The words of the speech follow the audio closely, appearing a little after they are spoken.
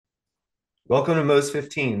Welcome to Mo's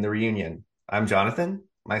 15, the reunion. I'm Jonathan.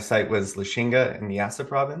 My site was Lashinga in Miasa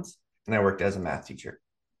province, and I worked as a math teacher.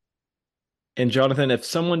 And Jonathan, if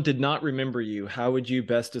someone did not remember you, how would you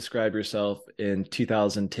best describe yourself in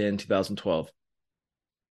 2010, 2012?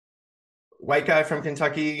 White guy from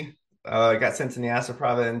Kentucky, got sent to Miasa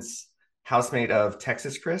province, housemate of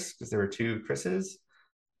Texas Chris, because there were two Chris's.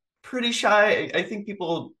 Pretty shy. I think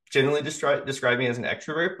people generally describe me as an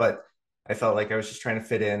extrovert, but I felt like I was just trying to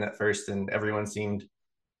fit in at first, and everyone seemed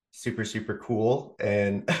super, super cool,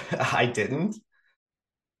 and I didn't.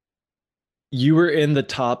 You were in the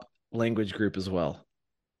top language group as well.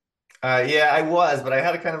 Yeah, I was, but I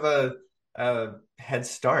had a kind of a head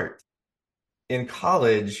start. In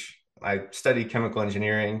college, I studied chemical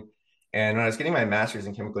engineering. And when I was getting my master's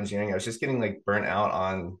in chemical engineering, I was just getting like burnt out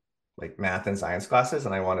on like math and science classes,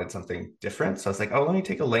 and I wanted something different. So I was like, oh, let me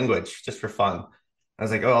take a language just for fun. I was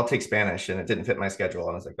like, oh, I'll take Spanish, and it didn't fit my schedule.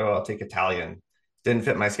 And I was like, oh, I'll take Italian. Didn't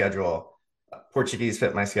fit my schedule. Portuguese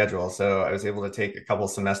fit my schedule. So I was able to take a couple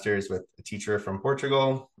semesters with a teacher from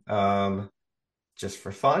Portugal, just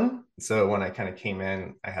for fun. So when I kind of came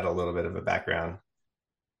in, I had a little bit of a background.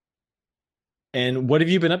 And what have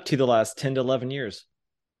you been up to the last 10 to 11 years?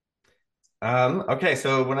 Okay,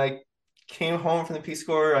 so when I came home from the Peace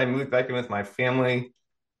Corps, I moved back in with my family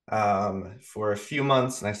for a few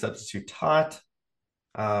months, and I substitute taught.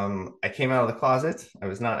 I came out of the closet. I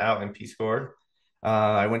was not out in Peace Corps.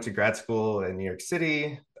 I went to grad school in New York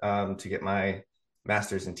City to get my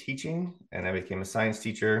master's in teaching, and I became a science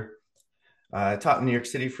teacher. I taught in New York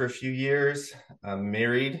City for a few years.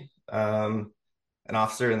 Married an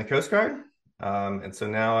officer in the Coast Guard, and so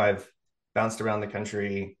now I've bounced around the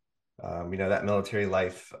country. That military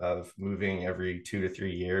life of moving every 2 to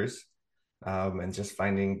 3 years, and just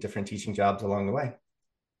finding different teaching jobs along the way.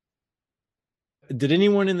 Did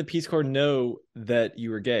anyone in the Peace Corps know that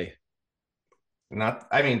you were gay? Not,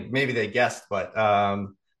 I mean, maybe they guessed, but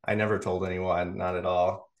I never told anyone, not at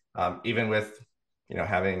all. Even with,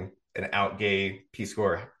 having an out gay Peace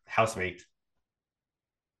Corps housemate,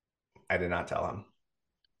 I did not tell him.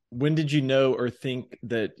 When did you know or think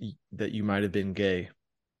that you might have been gay?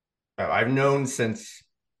 I've known since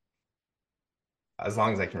as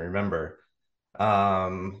long as I can remember.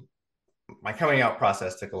 Um, my coming out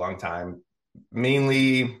process took a long time,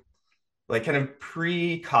 mainly like kind of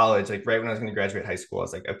pre-college, like right when I was going to graduate high school. I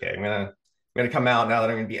was like, okay, I'm gonna come out now that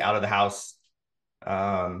I'm going to be out of the house.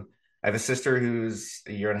 I have a sister who's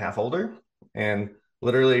a year and a half older, and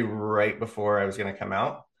literally right before I was going to come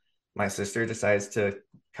out, my sister decides to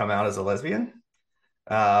come out as a lesbian,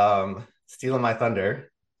 stealing my thunder.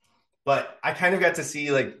 But I kind of got to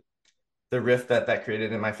see like the rift that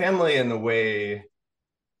created in my family and the way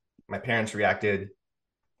my parents reacted,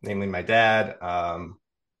 namely my dad,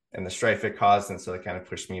 and the strife it caused. And so it kind of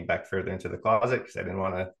pushed me back further into the closet because I didn't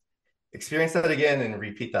want to experience that again and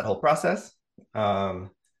repeat that whole process. Um,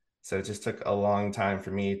 so it just took a long time for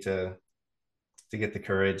me to get the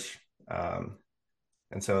courage. And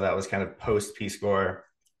so that was kind of post Peace Corps,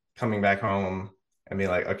 coming back home and being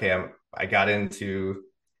like, okay, I got into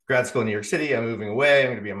grad school in New York City. I'm moving away. I'm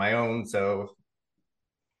going to be on my own. So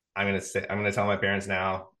I'm going to tell my parents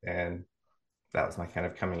now. And that was my kind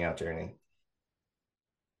of coming out journey.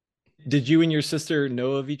 Did you and your sister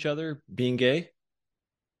know of each other being gay?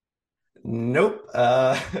 Nope.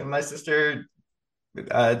 My sister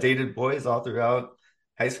dated boys all throughout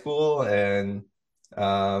high school, and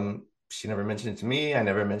she never mentioned it to me. I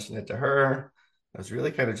never mentioned it to her. I was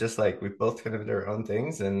really kind of just like we both kind of did our own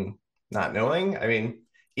things and not knowing. I mean,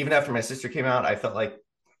 even after my sister came out, I felt like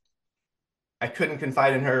I couldn't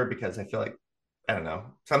confide in her because I feel like I don't know,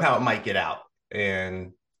 somehow it might get out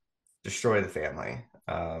and destroy the family.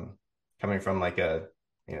 Coming from like a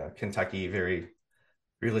Kentucky, very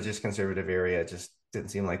religious conservative area, just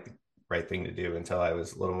didn't seem like the right thing to do until I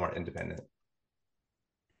was a little more independent.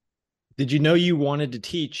 Did you know you wanted to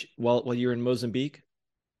teach while you were in Mozambique?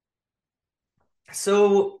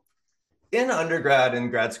 So in undergrad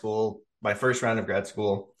and grad school, my first round of grad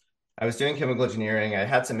school, I was doing chemical engineering. I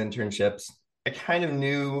had some internships. I kind of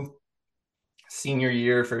knew senior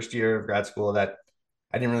year, first year of grad school that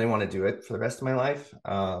I didn't really want to do it for the rest of my life,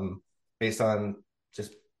 based on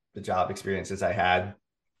just the job experiences I had.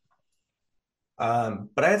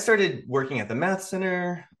 But I had started working at the math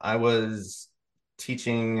center. I was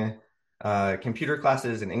teaching computer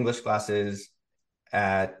classes and English classes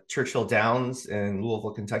at Churchill Downs in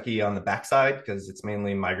Louisville, Kentucky, on the backside because it's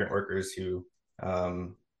mainly migrant workers who,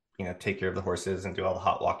 take care of the horses and do all the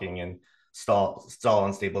hot walking and stall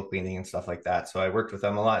and stable cleaning and stuff like that. So I worked with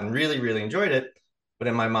them a lot and really, really enjoyed it. But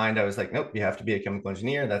in my mind, I was like, nope, you have to be a chemical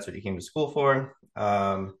engineer. That's what you came to school for.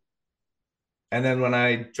 And then when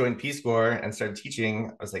I joined Peace Corps and started teaching,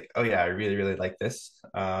 I was like, oh yeah, I really, really like this.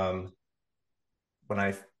 When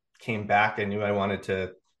I came back, I knew I wanted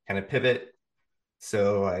to kind of pivot.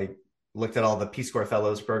 So I looked at all the Peace Corps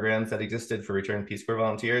Fellows programs that existed for returned Peace Corps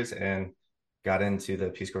volunteers and got into the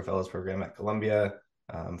Peace Corps Fellows program at Columbia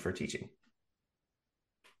for teaching.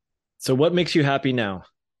 So, what makes you happy now?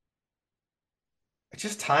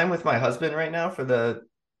 Just time with my husband right now. For the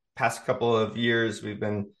past couple of years, we've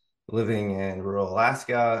been living in rural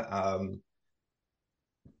Alaska.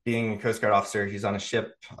 Being a Coast Guard officer, he's on a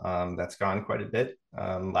ship that's gone quite a bit.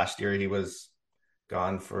 Last year, he was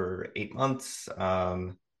gone for 8 months.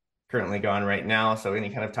 Currently gone right now. So any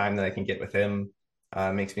kind of time that I can get with him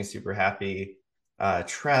makes me super happy.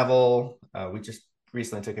 Travel. We just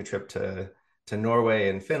recently took a trip to Norway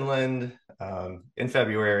and Finland in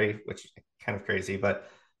February, which is kind of crazy, but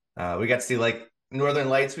we got to see like Northern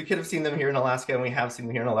Lights. We could have seen them here in Alaska, and we have seen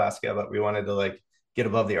them here in Alaska, but we wanted to like get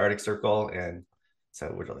above the Arctic Circle, and so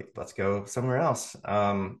we're like, let's go somewhere else.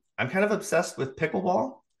 I'm kind of obsessed with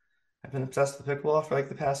pickleball. I've been obsessed with pickleball for like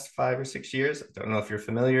the past 5 or 6 years. I don't know if you're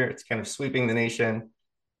familiar. It's kind of sweeping the nation.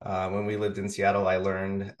 When we lived in Seattle, I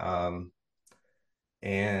learned,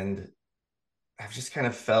 and I've just kind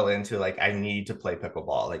of fell into like I need to play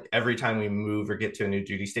pickleball. Like every time we move or get to a new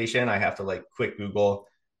duty station, I have to like quick Google,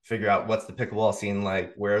 figure out what's the pickleball scene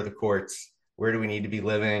like, where are the courts, where do we need to be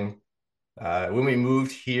living. When we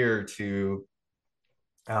moved here to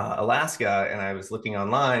Alaska, and I was looking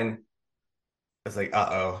online, I was like,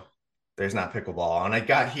 uh-oh, there's not pickleball. And I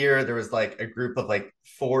got here, there was like a group of like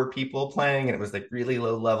 4 people playing, and it was like really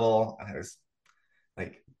low level. And I was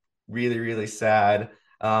like really, really sad.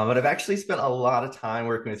 But I've actually spent a lot of time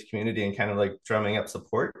working with the community and kind of like drumming up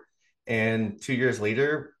support. And 2 years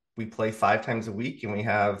later, we play 5 times a week, and we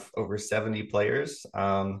have over 70 players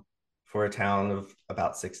for a town of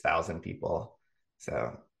about 6,000 people.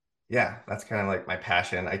 So, yeah, that's kind of like my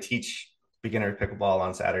passion. I teach beginner pickleball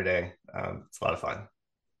on Saturday. It's a lot of fun.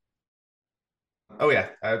 Oh yeah,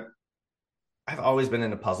 I've always been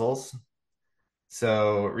into puzzles.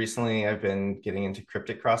 So recently I've been getting into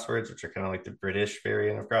cryptic crosswords, which are kind of like the British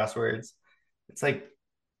variant of crosswords. It's like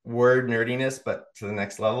word nerdiness, but to the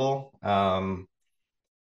next level. Can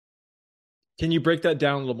you break that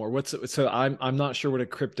down a little more? I'm not sure what a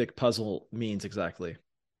cryptic puzzle means exactly.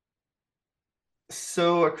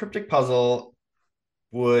 So a cryptic puzzle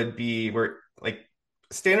would be where like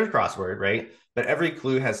standard crossword, right? But every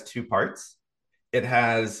clue has 2 parts. It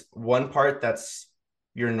has one part that's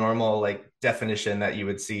your normal like definition that you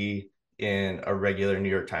would see in a regular New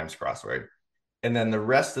York Times crossword. And then the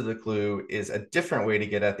rest of the clue is a different way to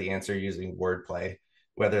get at the answer using wordplay,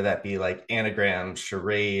 whether that be like anagrams,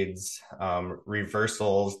 charades,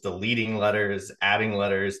 reversals, deleting letters, adding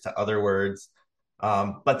letters to other words.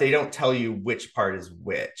 But they don't tell you which part is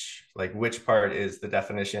which, like which part is the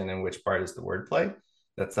definition and which part is the wordplay.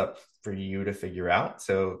 That's up for you to figure out.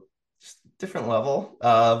 So just different level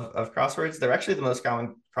of crosswords. They're actually the most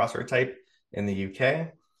common crossword type in the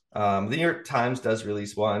UK. The New York Times does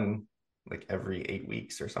release one like every 8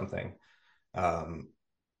 weeks or something. Um,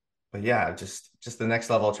 but yeah, just the next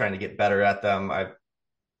level, trying to get better at them. I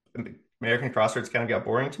American crosswords kind of got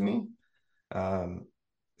boring to me, um,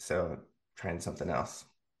 so trying something else.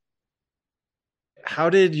 How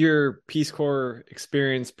did your Peace Corps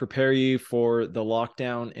experience prepare you for the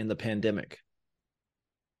lockdown and the pandemic?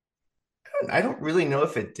 I don't really know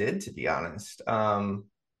if it did, to be honest. I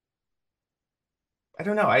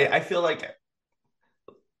don't know. I feel like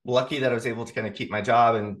lucky that I was able to kind of keep my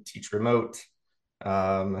job and teach remote.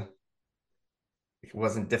 Um, it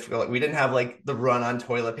wasn't difficult. We didn't have like the run on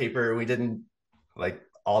toilet paper. We didn't like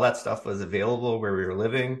all that stuff was available where we were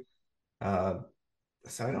living. Uh,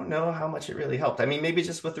 so I don't know how much it really helped. I mean, maybe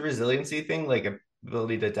just with the resiliency thing, like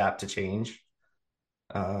ability to adapt to change.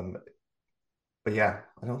 Um, but yeah,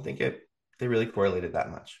 I don't think they really correlated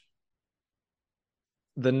that much.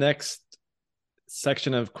 The next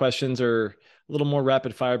section of questions are a little more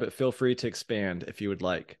rapid fire, but feel free to expand if you would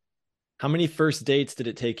like. How many first dates did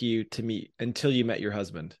it take you to meet until you met your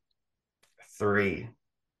husband? 3.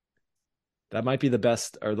 That might be the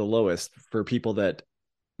best or the lowest for people that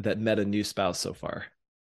met a new spouse so far.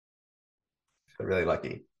 Really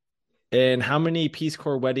lucky. And how many Peace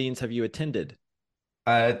Corps weddings have you attended?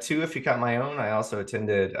 2, if you count my own. I also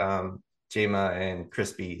attended Jama and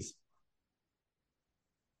Crispy's.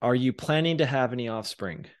 Are you planning to have any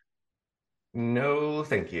offspring? No,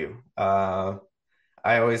 thank you. I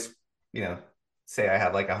always, you know, say I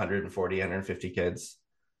have like 140, 150 kids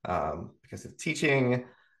because of teaching,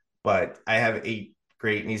 but I have 8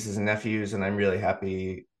 great nieces and nephews, and I'm really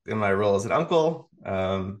happy in my role as an uncle.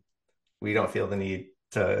 we don't feel the need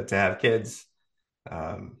to have kids.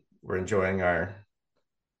 We're enjoying our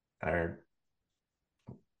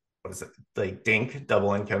what is it, like dink,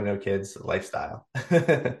 double income, no kids lifestyle.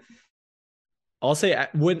 I'll say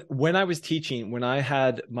when I was teaching, when I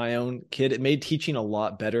had my own kid, it made teaching a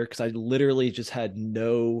lot better because I literally just had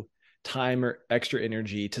no time or extra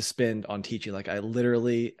energy to spend on teaching. Like I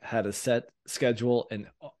literally had a set schedule, and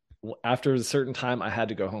after a certain time, I had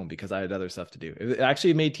to go home because I had other stuff to do. It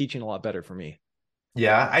actually made teaching a lot better for me.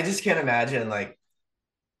 Yeah, I just can't imagine I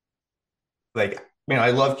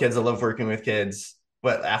love kids, I love working with kids,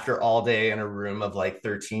 but after all day in a room of like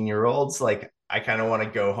 13-year-olds, like I kind of want to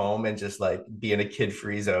go home and just like be in a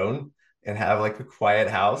kid-free zone and have like a quiet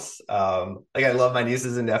house. Like I love my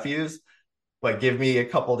nieces and nephews, but give me a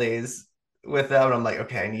couple days with them and I'm like,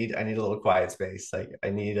 okay, I need a little quiet space. Like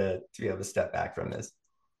I need to be able to step back from this.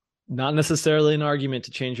 Not necessarily an argument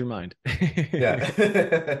to change your mind. Yeah.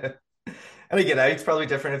 And again, it's probably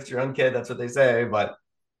different if it's your own kid, that's what they say, but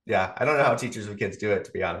yeah, I don't know how teachers with kids do it,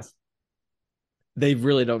 to be honest. They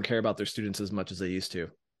really don't care about their students as much as they used to.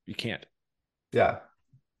 You can't. Yeah.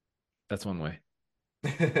 That's one way.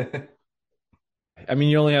 I mean,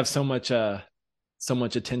 you only have so much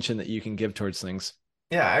attention that you can give towards things.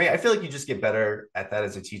 Yeah, I mean, I feel like you just get better at that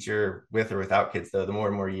as a teacher with or without kids, though. The more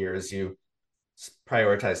and more years you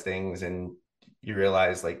prioritize things and you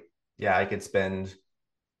realize, like, yeah, I could spend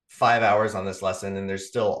 5 hours on this lesson and there's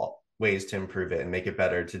still ways to improve it and make it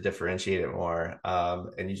better to differentiate it more.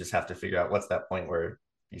 And you just have to figure out what's that point where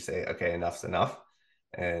you say, okay, enough's enough.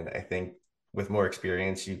 And I think with more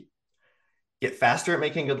experience, you get faster at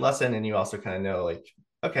making a good lesson and you also kind of know, like,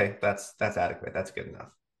 okay, that's adequate. That's good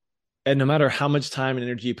enough. And no matter how much time and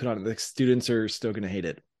energy you put on it, the students are still going to hate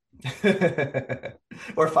it.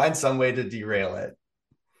 Or find some way to derail it.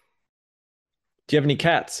 Do you have any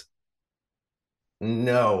cats?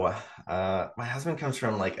 No, my husband comes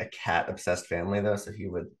from like a cat obsessed family though, so he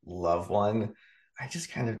would love one. I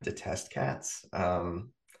just kind of detest cats. They're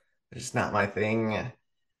just not my thing.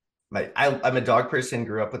 I'm a dog person,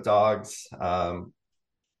 grew up with dogs.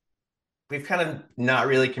 We've kind of not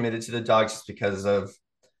really committed to the dogs just because of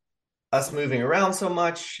us moving around so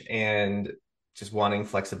much and just wanting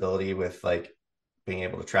flexibility with like being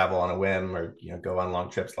able to travel on a whim or go on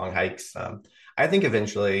long trips, long hikes. I think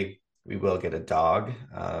eventually we will get a dog.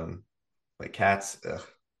 But cats, ugh,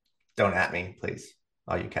 don't at me, please,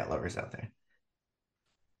 all you cat lovers out there.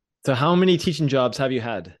 So, how many teaching jobs have you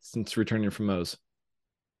had since returning from Moe's?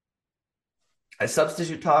 I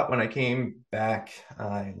substitute taught when I came back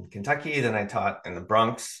in Kentucky. Then I taught in the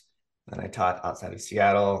Bronx. Then I taught outside of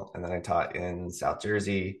Seattle. And then I taught in South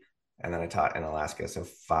Jersey. And then I taught in Alaska. So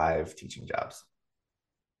 5 teaching jobs.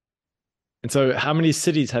 And so, how many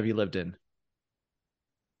cities have you lived in?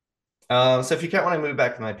 So if you count when I moved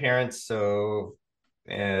back with my parents, so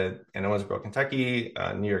in Owensboro, Kentucky,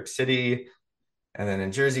 New York City, and then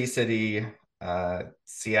in Jersey City,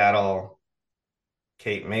 Seattle,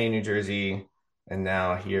 Cape May, New Jersey, and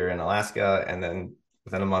now here in Alaska. And then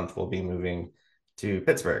within a month, we'll be moving to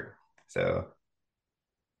Pittsburgh. So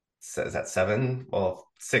is that 7? Well,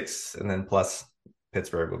 6, and then plus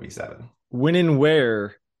Pittsburgh will be 7. When and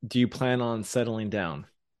where do you plan on settling down?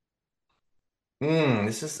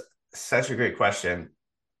 This is such a great question.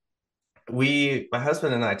 My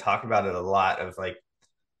husband and I talk about it a lot of like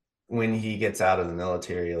when he gets out of the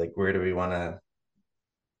military, like where do we want to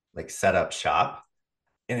like set up shop?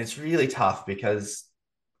 And it's really tough because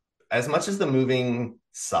as much as the moving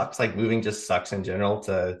sucks, like moving just sucks in general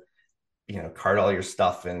to, cart all your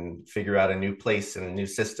stuff and figure out a new place and new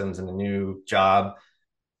systems and a new job.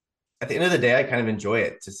 At the end of the day, I kind of enjoy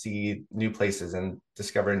it to see new places and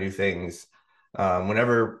discover new things.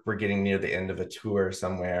 Whenever we're getting near the end of a tour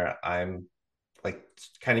somewhere, I'm like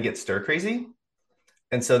kind of get stir crazy.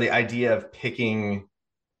 And so the idea of picking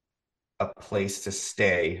a place to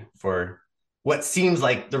stay for what seems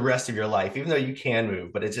like the rest of your life, even though you can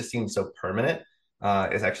move, but it just seems so permanent,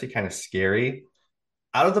 is actually kind of scary.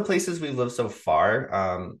 Out of the places we've lived so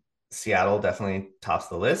far, Seattle definitely tops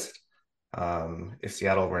the list. If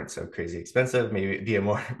Seattle weren't so crazy expensive, maybe it'd be a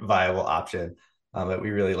more viable option. But we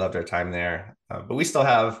really loved our time there. But we still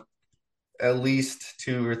have at least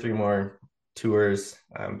 2 or 3 more tours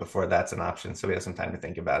before that's an option. So we have some time to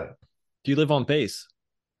think about it. Do you live on base?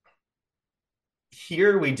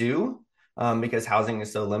 Here we do, because housing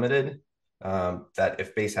is so limited, that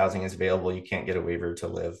if base housing is available, you can't get a waiver to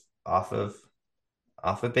live off of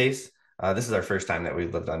base. This is our first time that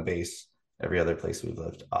we've lived on base. Every other place we've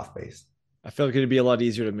lived off base. I feel like it'd be a lot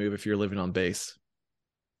easier to move if you're living on base.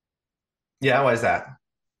 Yeah, why is that?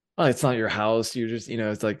 Oh, it's not your house. You're just,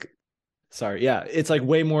 it's like Sorry. Yeah, it's like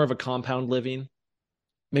way more of a compound living.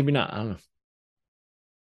 Maybe not. I don't know.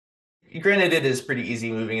 Granted, it is pretty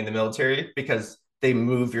easy moving in the military because they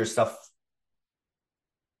move your stuff.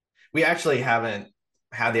 We actually haven't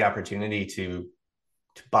had the opportunity to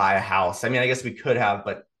buy a house. I mean, I guess we could have,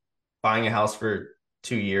 but buying a house for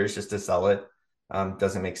 2 years just to sell it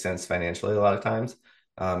doesn't make sense financially a lot of times.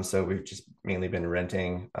 So we've just mainly been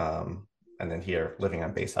renting. And then here living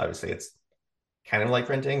on base, obviously it's kind of like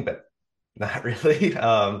renting, but not really.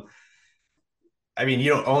 I mean, you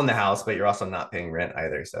don't own the house, but you're also not paying rent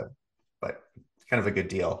either. So, but kind of a good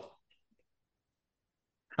deal.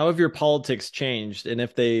 How have your politics changed? And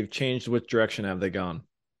if they've changed, which direction have they gone?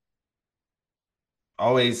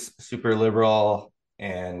 Always super liberal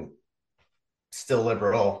and still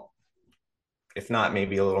liberal, if not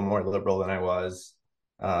maybe a little more liberal than I was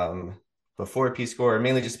um, before Peace Corps,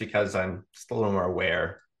 mainly just because I'm just a little more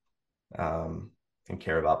aware um, and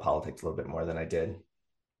care about politics a little bit more than I did.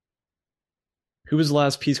 Who was the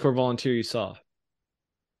last Peace Corps volunteer you saw?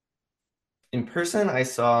 In person, I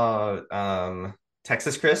saw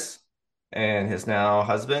Texas Chris and his now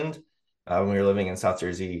husband when we were living in South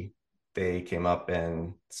Jersey. They came up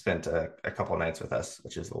and spent a couple of nights with us,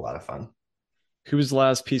 which is a lot of fun. Who was the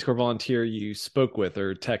last Peace Corps volunteer you spoke with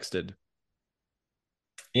or texted?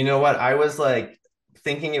 You know what? I was like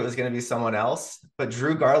thinking it was going to be someone else, but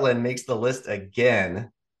Drew Garland makes the list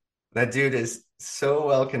again. That dude is so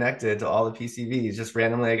well connected to all the PCVs. Just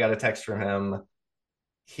randomly, I got a text from him.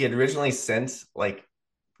 He had originally sent like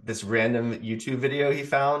this random YouTube video he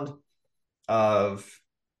found of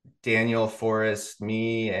Daniel, Forrest,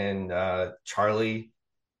 me, and Charlie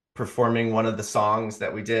performing one of the songs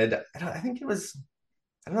that we did. I think it was,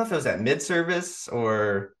 I don't know if it was at mid service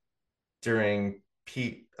or during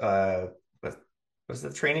Pete, what was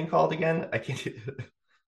the training called again? I can't,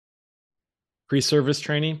 Pre-service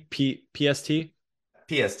training, PST.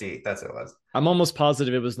 PSD, that's what it was. I'm almost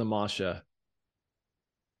positive it was Namasha.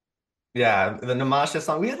 Yeah, the Namasha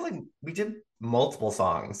song. We did multiple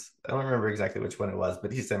songs. I don't remember exactly which one it was,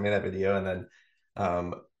 but he sent me that video, and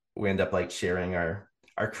then we end up like sharing our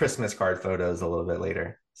Christmas card photos a little bit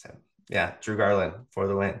later. So yeah, Drew Garland for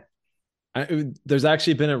the win. There's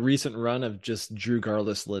actually been a recent run of just Drew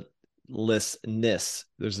Garless listness.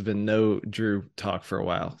 There's been no Drew talk for a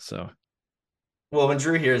while, so Well, when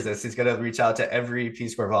Drew hears this, he's gonna reach out to every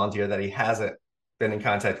Peace Corps volunteer that he hasn't been in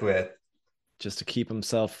contact with. just to keep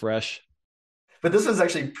himself fresh. But this was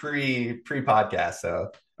actually pre podcast,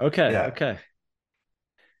 so Okay, yeah. okay.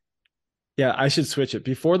 Yeah, I should switch it.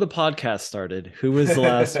 Before the podcast started, who was the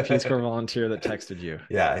last Peace Corps volunteer that texted you?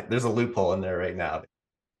 Yeah, there's a loophole in there right now.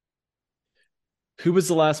 Who was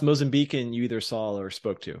the last Mozambican you either saw or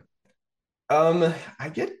spoke to? I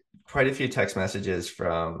get quite a few text messages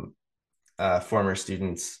from former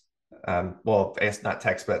students. Well, I guess not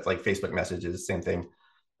text, but like Facebook messages, same thing.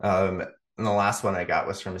 And the last one I got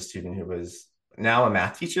was from a student who was now a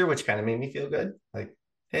math teacher, which kind of made me feel good. Like,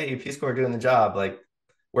 hey, Peace Corps doing the job, like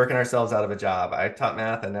working ourselves out of a job. I taught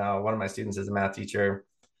math, and now one of my students is a math teacher.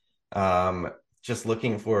 Um, just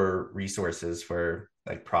looking for resources for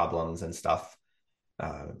like problems and stuff.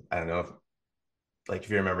 I don't know if like if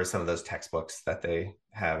you remember some of those textbooks that they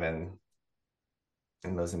have in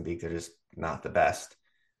Mozambique, they're just not the best.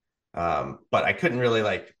 But I couldn't really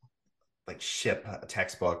like ship a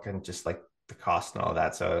textbook and just like the cost and all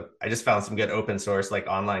that. So I just found some good open source like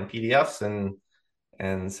online PDFs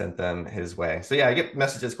and sent them his way. So yeah, I get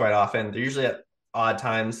messages quite often. They're usually at odd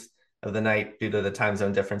times of the night due to the time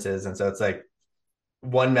zone differences, and so it's like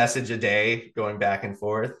one message a day going back and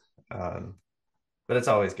forth. Um, but it's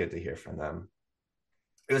always good to hear from them.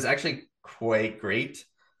 It was actually quite great.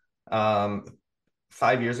 Um,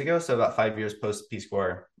 5 years ago, so about 5 years post Peace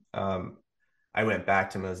Corps, I went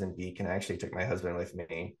back to Mozambique and I actually took my husband with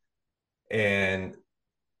me and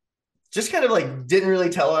just kind of like didn't really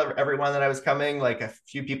tell everyone that I was coming. Like a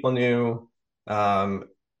few people knew, um,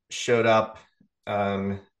 showed up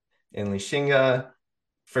in Lishinga.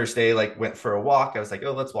 First day, like went for a walk. I was like,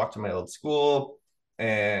 oh, let's walk to my old school.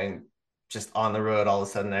 And just on the road, all of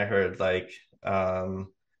a sudden I heard like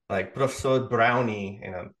Professor Brownie,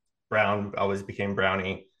 Brown always became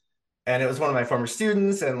Brownie. And it was one of my former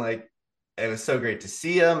students, and like it was so great to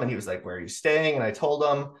see him. And he was like, where are you staying? And I told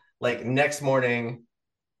him, like, next morning,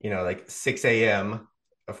 like 6 a.m.,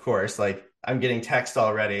 of course, like I'm getting text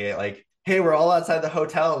already, like, hey, we're all outside the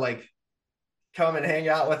hotel, like, come and hang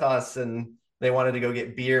out with us. And they wanted to go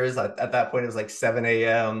get beers. At that point, it was like 7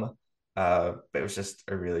 a.m. But it was just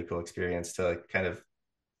a really cool experience to like, kind of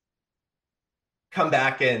come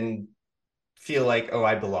back and feel like, oh,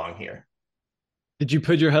 I belong here. Did you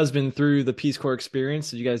put your husband through the Peace Corps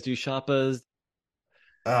experience? Did you guys do shapas?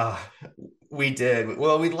 Uh, we did.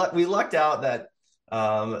 Well, we lucked out that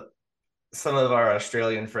um, some of our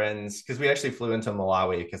Australian friends, because we actually flew into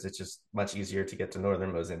Malawi because it's just much easier to get to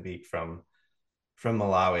northern Mozambique from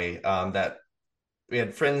Malawi. That we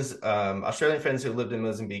had friends, Australian friends who lived in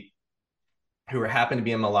Mozambique who were happened to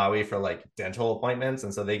be in Malawi for like dental appointments,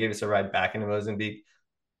 and so they gave us a ride back into Mozambique.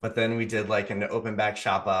 But then we did like an open back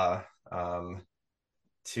shapa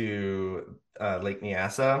to Lake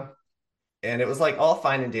Nyasa, and it was like all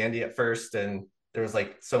fine and dandy at first, and there was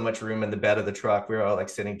like so much room in the bed of the truck. We were all like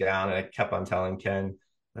sitting down, and I kept on telling Ken,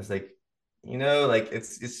 I was like, like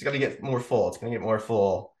it's gonna get more full. It's gonna get more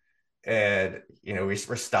full, and we're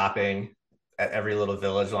stopping at every little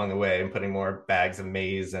village along the way and putting more bags of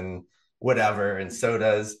maize and whatever and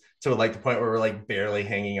sodas to like the point where we're like barely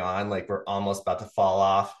hanging on, like we're almost about to fall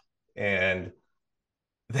off, and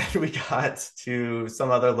then we got to some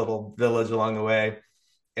other little village along the way,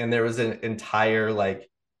 and there was an entire like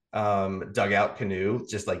dugout canoe,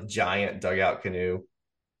 just like giant dugout canoe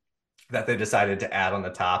that they decided to add on the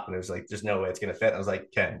top, and it was like there's no way it's gonna fit. And I was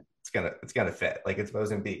like, Ken, it's gonna fit. Like it's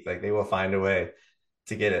Mozambique. Like they will find a way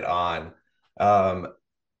to get it on. Um,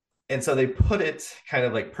 and so they put it kind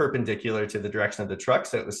of like perpendicular to the direction of the truck,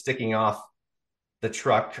 so it was sticking off the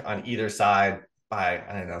truck on either side by,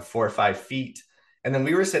 I don't know, 4 or 5 feet. And then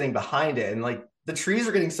we were sitting behind it, and like the trees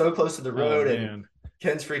are getting so close to the Oh road, and man.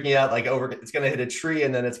 Ken's freaking out, like it's gonna hit a tree,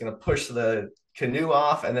 and then it's gonna push the canoe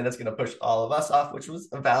off, and then it's gonna push all of us off, which was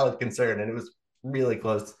a valid concern, and it was really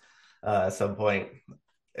close at some point.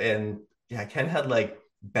 And yeah, Ken had like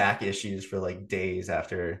back issues for like days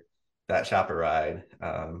after that shopper ride.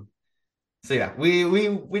 So yeah,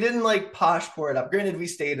 we didn't like posh pour it up. Granted, we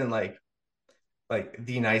stayed in like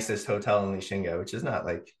the nicest hotel in Lishinga, which is not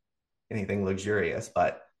like anything luxurious,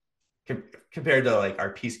 but compared to like our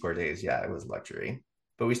Peace Corps days, yeah, it was luxury.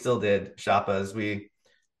 But we still did shapas. We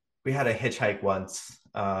had a hitchhike once.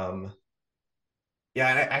 Yeah,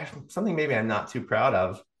 and something maybe I'm not too proud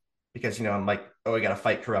of because I'm like, oh, we got to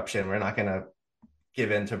fight corruption. We're not gonna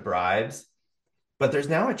give in to bribes. But there's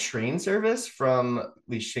now a train service from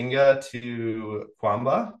Lishinga to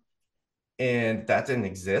Kwamba, and that didn't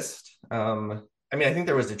exist. I mean, I think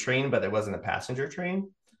there was a train, but it wasn't a passenger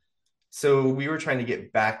train. So we were trying to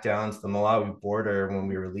get back down to the Malawi border when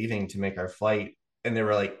we were leaving to make our flight, and there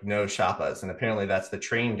were like no shoppas, and apparently that's the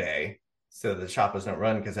train day, so the shoppas don't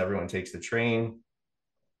run because everyone takes the train.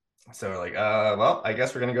 So we're like, well, I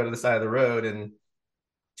guess we're gonna go to the side of the road and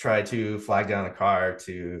try to flag down a car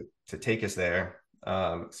to take us there.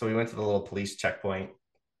 So we went to the little police checkpoint,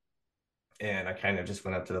 and I kind of just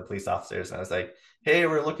went up to the police officers and I was like, "Hey,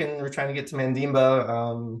 we're trying to get to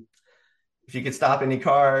Mandimba. If you could stop any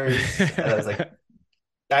cars." And I was like,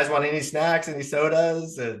 "Guys, want any snacks, any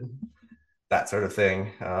sodas, and that sort of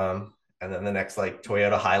thing." And then the next like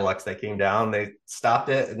Toyota Hilux that came down, they stopped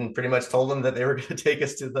it and pretty much told them that they were going to take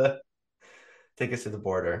us to the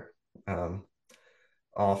border,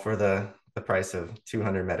 all for the price of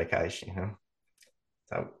 200 Medicash.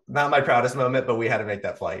 So not my proudest moment, but we had to make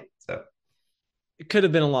that flight. So It could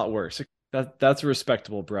have been a lot worse. That's a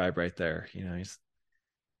respectable bribe right there.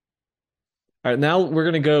 All right, now we're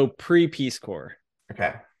gonna go pre-Peace Corps.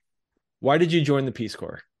 okay. Why did you join the Peace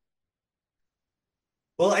Corps?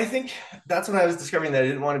 Well, I think that's when I was discovering that I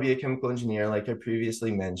didn't want to be a chemical engineer, like I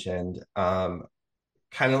previously mentioned.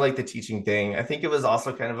 Kind of like the teaching thing. I think it was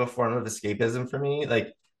also kind of a form of escapism for me,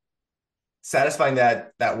 like satisfying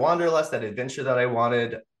that wanderlust, that adventure that I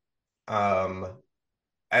wanted. Um,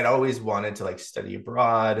 I'd always wanted to like study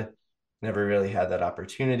abroad, never really had that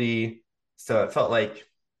opportunity. So it felt like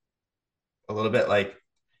a little bit like,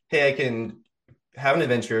 hey, I can have an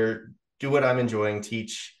adventure, do what I'm enjoying,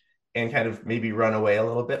 teach, and kind of maybe run away a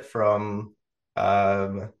little bit from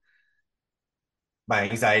um, my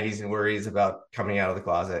anxieties and worries about coming out of the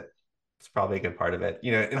closet. It's probably a good part of it.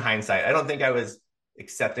 In hindsight, I don't think I was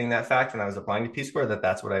accepting that fact when I was applying to Peace Corps that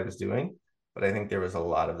that's what I was doing, but I think there was a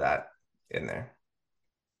lot of that in there.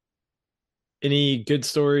 Any good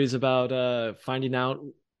stories about finding out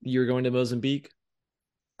you were going to Mozambique?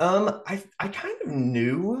 I kind of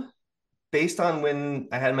knew based on when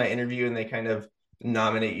I had my interview and they kind of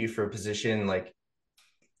nominate you for a position, like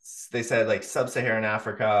they said like sub-Saharan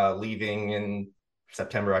Africa leaving in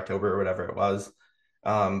September, October, or whatever it was,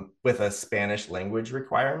 with a Spanish language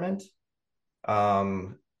requirement.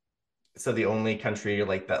 Um, so the only country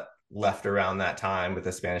like that left around that time with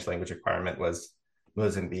a Spanish language requirement was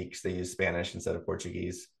Mozambique. So they use Spanish instead of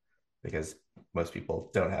Portuguese because most people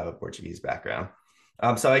don't have a Portuguese background.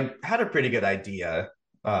 So I had a pretty good idea.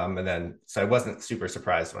 And then so I wasn't super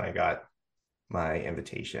surprised when I got my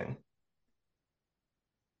invitation.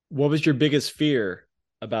 What was your biggest fear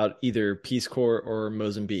about either Peace Corps or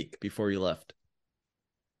Mozambique before you left?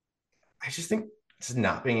 I just think just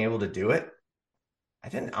not being able to do it. I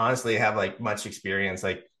didn't honestly have like much experience.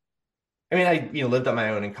 Like, I mean, I lived on my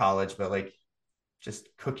own in college, but like just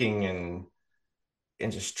cooking and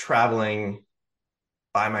just traveling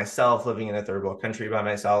by myself, living in a third world country by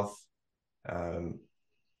myself. Um,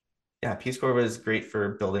 yeah, Peace Corps was great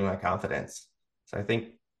for building my confidence. So I think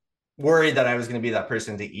worried that I was going to be that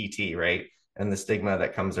person to ET, right? And the stigma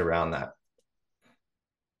that comes around that.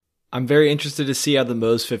 I'm very interested to see how the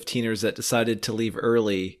Mo's 15ers that decided to leave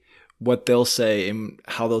early, what they'll say and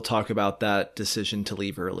how they'll talk about that decision to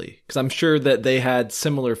leave early. Because I'm sure that they had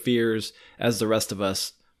similar fears as the rest of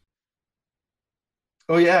us.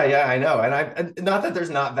 Oh yeah, yeah, I know. And not that there's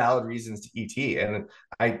not valid reasons to ET, and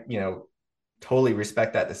I, totally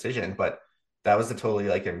respect that decision, but that was a totally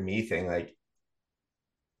like a me thing. Like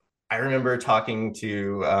I remember talking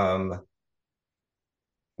to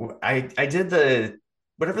I did the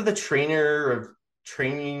whatever the trainer of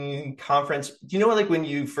training conference. Do you know like when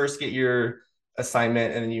you first get your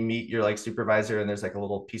assignment and then you meet your like supervisor and there's like a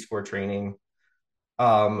little Peace Corps training?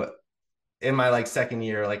 Um, in my like second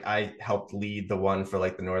year, like I helped lead the one for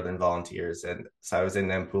like the Northern Volunteers, and so I was in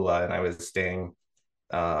Nampula and I was staying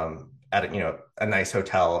at a nice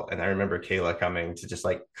hotel, and I remember Kayla coming to just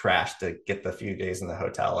like crash to get the few days in the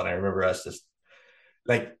hotel, and I remember us just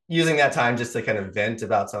like using that time just to kind of vent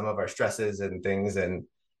about some of our stresses and things. And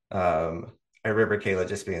I remember Kayla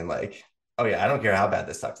just being like, "Oh yeah, I don't care how bad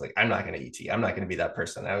this sucks. Like, I'm not going to ET. I'm not going to be that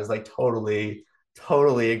person." I was like totally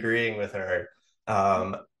agreeing with her.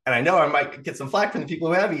 And I know I might get some flack from the people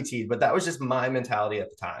who have ET, but that was just my mentality at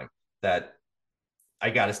the time that I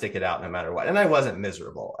got to stick it out no matter what. And I wasn't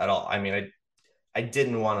miserable at all. I mean, I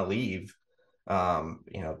didn't want to leave.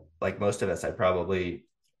 Like most of us,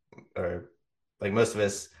 or like most of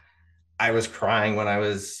us, I was crying when I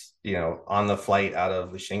was, on the flight out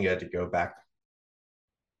of Lushinga to go back.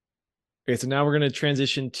 Okay, so now we're going to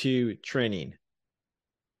transition to training.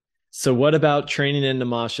 So, what about training in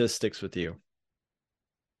Namasha sticks with you?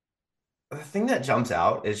 The thing that jumps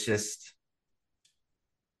out is just,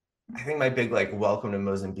 I think my big like welcome to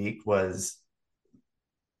Mozambique was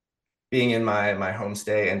being in my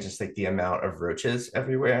homestay and just like the amount of roaches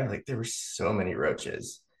everywhere. Like there were so many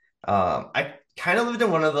roaches. I kind of lived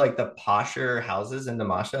in one of the, like the posher houses in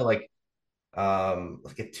Namasha, like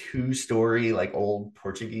a two-story like old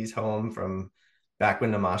Portuguese home from back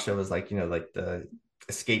when Namasha was like like the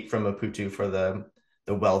escape from Maputo for the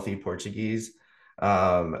wealthy Portuguese.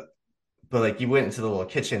 Um, but like you went into the little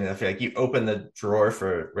kitchen and if like you open the drawer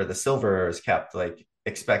for where the silverware is kept, like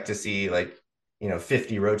expect to see like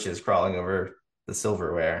 50 roaches crawling over the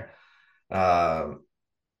silverware. Um,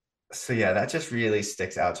 so yeah, that just really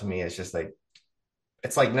sticks out to me. It's just like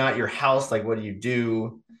it's like not your house. Like what do you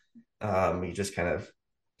do? You just kind of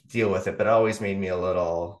deal with it, but it always made me a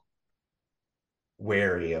little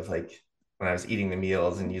wary of like when I was eating the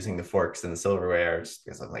meals and using the forks and the silverware, just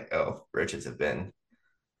because I'm like, oh, roaches have been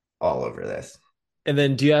all over this. And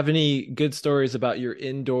then, do you have any good stories about your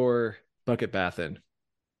indoor bucket bathing?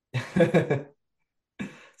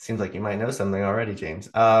 Seems like you might know something already, James.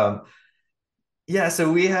 Yeah,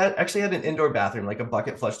 so we had actually had an indoor bathroom, like a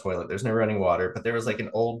bucket flush toilet. There's no running water, but there was like an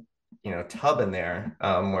old, tub in there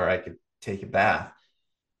where I could take a bath.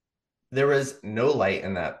 There was no light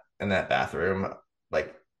in that bathroom.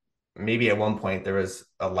 Like maybe at one point there was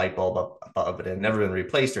a light bulb up above, but it had never been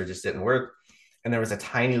replaced or just didn't work. And there was a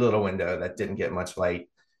tiny little window that didn't get much light.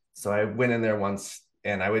 So I went in there once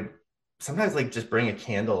and I would sometimes like just bring a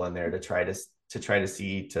candle in there to try to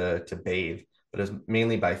see to bathe, but it was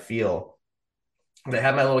mainly by feel. But I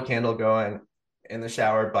had my little candle going in the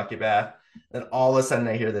shower, bucket bath. Then all of a sudden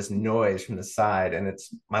I hear this noise from the side, and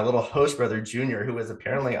it's my little host brother Junior, who was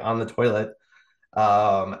apparently on the toilet.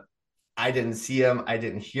 Um, I didn't see him, I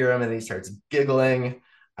didn't hear him, and he starts giggling.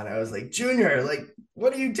 And I was like, Junior, like,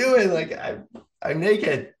 what are you doing? Like, I'm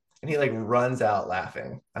naked. And he like runs out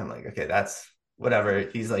laughing. I'm like, okay, that's whatever.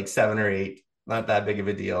 He's like 7 or 8, not that big of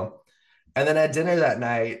a deal. And then at dinner that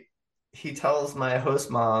night, he tells my host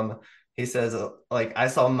mom, he says, like, I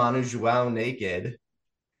saw Manu Joao naked.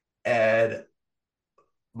 And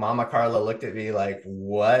Mama Carla looked at me like,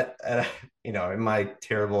 what? And, in my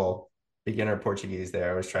terrible beginner Portuguese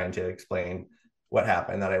there, I was trying to explain what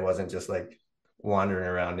happened, that I wasn't just like wandering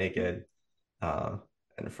around naked um,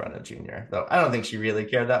 in front of Junior. Though I don't think she really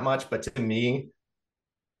cared that much, but to me,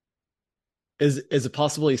 Is it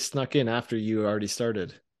possible he snuck in after you already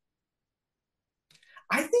started?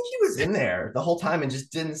 I think he was in there the whole time and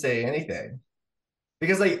just didn't say anything.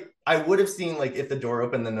 Because like I would have seen like if the door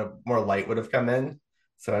opened, then more light would have come in.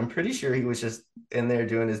 So I'm pretty sure he was just in there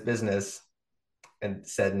doing his business and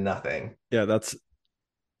said nothing. Yeah, that's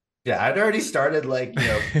Yeah, I'd already started like,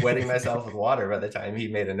 all wetting myself with water by the time he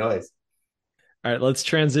made a noise. right. Let's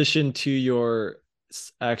transition to your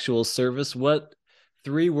actual service. What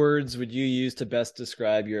three words would you use to best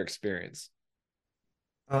describe your experience?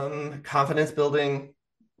 Confidence building.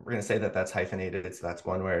 We're gonna say that that's hyphenated, so that's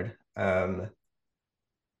one word.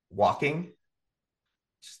 Walking,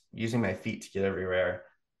 just using my feet to get everywhere,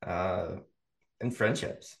 uh, and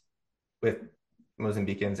friendships with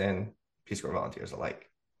Mozambicans and Peace Corps volunteers alike.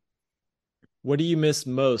 What do you miss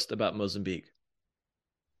most about Mozambique?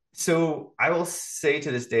 So I will say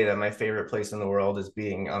to this day that my favorite place in the world is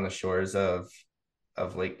being on the shores of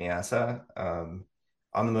Lake Nyasa.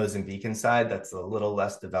 On the Mozambican side, that's a little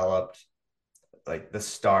less developed. Like the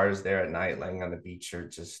stars there at night laying on the beach are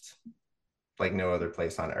just like no other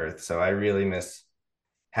place on earth. So I really miss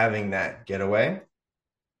having that getaway.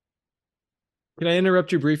 Can I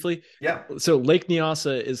interrupt you briefly? Yeah, So Lake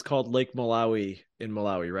Nyasa is called Lake Malawi in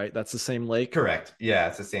Malawi, right? That's the same lake. correct. Yeah,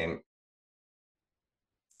 it's the same.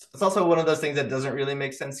 It's also one of those things that doesn't really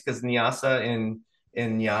make sense because Nyasa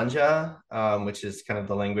in Nyanja, which is kind of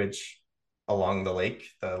the language along the lake,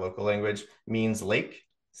 the local language means lake.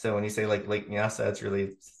 So when you say like Lake Nyasa, it's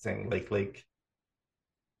really saying lake.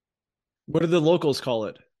 What do the locals call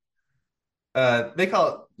it? They call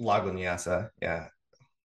it Lago Nyasa. Yeah,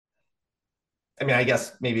 I mean, I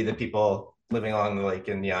guess maybe the people living along the lake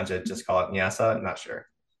in Nyanja just call it Nyasa. I'm not sure.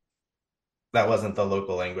 That wasn't the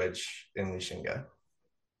local language in Lishinga.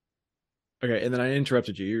 Okay, and then I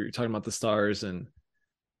interrupted you. You're talking about the stars and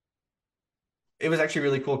It was actually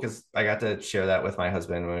really cool because I got to share that with my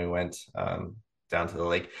husband when we went down to the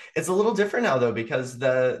lake. It's a little different now though because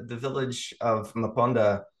the village of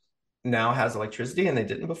Maponda now has electricity and they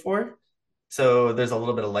didn't before. So there's a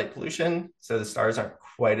little bit of light pollution. So the stars aren't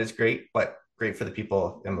quite as great, but great for the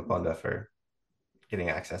people in Maponda for getting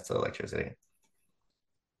access to electricity.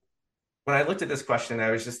 When I looked at this question,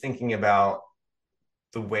 I was just thinking about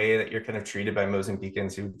the way that you're kind of treated by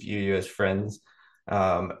Mozambicans who view you as friends.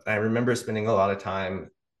 I remember spending a lot of time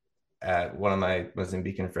at one of my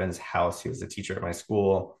Mozambican friends' house. He was a teacher at my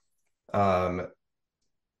school. Um,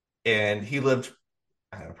 and he lived,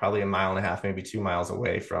 I don't know, probably a mile and a half, maybe 2 miles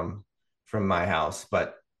away from my house.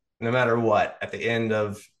 But no matter what, at the end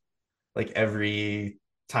of like every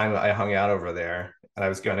time I hung out over there and I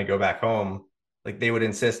was going to go back home, like they would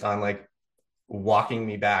insist on like walking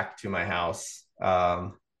me back to my house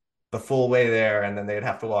the full way there, and then they'd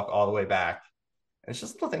have to walk all the way back. And it's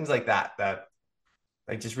just little things like that that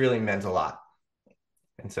like just really meant a lot.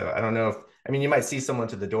 And so I don't know if I mean you might see someone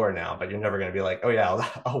to the door now, but you're never going to be like, oh yeah,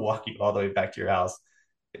 I'll walk you all the way back to your house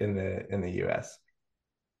in the U.S.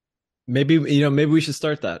 maybe maybe we should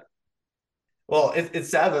start that. Well, it's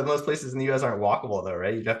sad that most places in the U.S. aren't walkable though,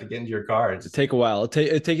 right? You'd have to get into your car. It'd It's take a while.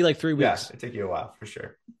 It'd take you like three yeah, weeks. it take you a while for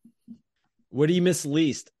sure. What do you miss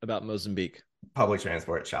least about Mozambique? Public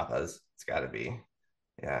transport, chapas, it's got to be.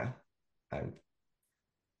 Yeah, I'm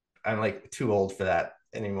I'm like too old for that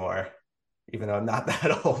anymore, even though I'm not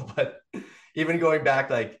that old. But even going back,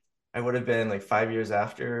 like I would have been like 5 years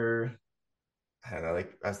after, I don't know,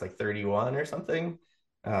 like I was like 31 or something.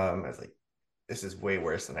 I was like, this is way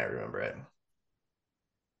worse than I remember it.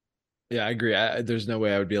 Yeah, I agree. There's no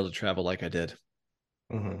way I would be able to travel like I did.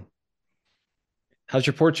 Mm-hmm. How's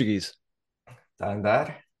your Portuguese? Done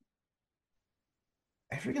that.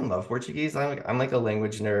 I freaking love Portuguese. I'm like a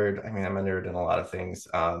language nerd. I mean, I'm a nerd in a lot of things.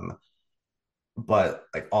 But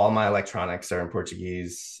like all my electronics are in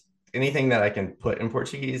Portuguese. Anything that I can put in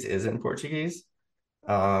Portuguese is in Portuguese.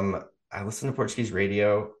 I listen to Portuguese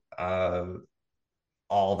radio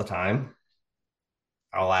all the time.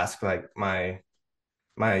 I'll ask like my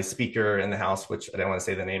speaker in the house, which I don't want to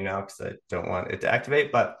say the name now because I don't want it to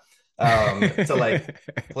activate, but to like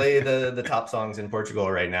play the top songs in Portugal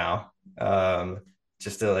right now,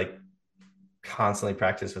 just to like constantly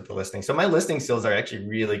practice with the listening. So my listening skills are actually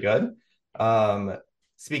really good. Um,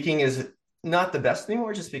 Speaking is not the best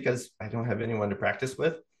anymore, just because I don't have anyone to practice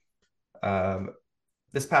with. Um,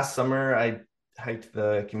 this past summer, I hiked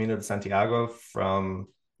the Camino de Santiago from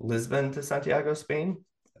Lisbon to Santiago, Spain.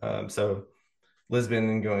 So Lisbon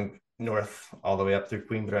and going north all the way up through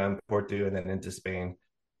Coimbra and Porto and then into Spain.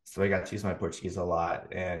 So I got to use my Portuguese a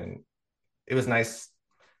lot, and it was nice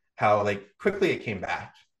how like quickly it came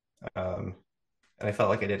back. Um, and I felt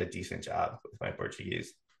like I did a decent job with my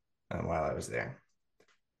Portuguese while I was there.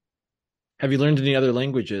 Have you learned any other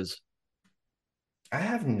languages? I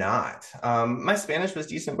have not. My Spanish was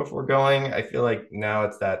decent before going. I feel like now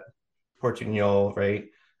it's that Portuñol, right?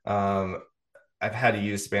 Um, I've had to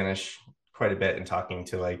use Spanish quite a bit in talking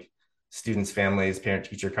to like students' families, parent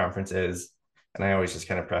teacher conferences. And I always just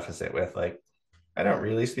kind of preface it with like, I don't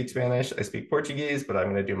really speak Spanish. I speak Portuguese, but I'm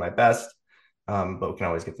going to do my best. But we can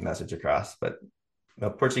always get the message across. But no,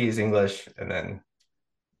 Portuguese, English, and then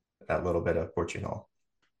that little bit of Portugal.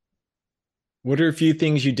 What are a few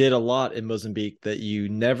things you did a lot in Mozambique that you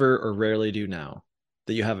never or rarely do now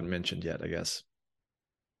that you haven't mentioned yet, I guess?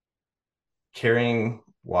 Carrying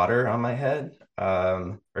water on my head,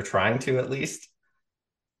 or trying to at least.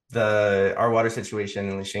 The Our water situation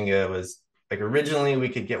in Lishinga was like originally we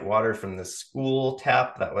could get water from the school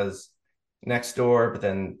tap that was next door, but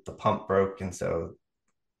then the pump broke, and so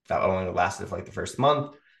that only lasted for like the first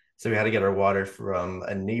month. So we had to get our water from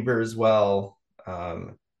a neighbor's well,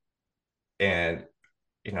 and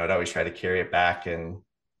I'd always try to carry it back in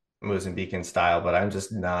Mozambican style, but I'm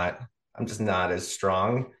just not as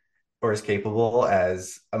strong or as capable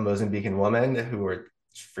as a Mozambican woman who were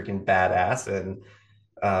freaking badass. And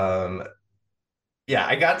yeah,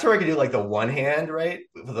 I got to where I could do like the one hand, right?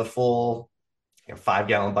 With a full 5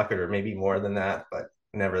 gallon bucket or maybe more than that, but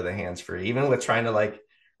never the hands free. Even with trying to like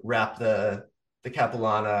wrap the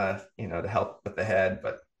capulana, to help with the head,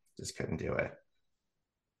 but just couldn't do it.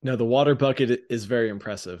 No, the water bucket is very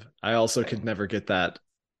impressive. I also could never get that.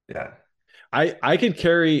 Yeah. I could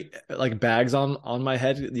carry like bags on my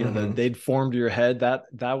head, that Hmm. they'd formed your head.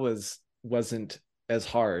 That wasn't as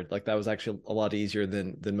hard. Like that was actually a lot easier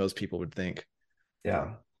than most people would think.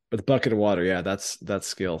 Yeah. But the bucket of water, yeah, that's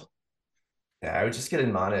skill. Yeah. I would just get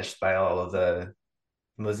admonished by all of the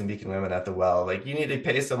Mozambican women at the well. Like, you need to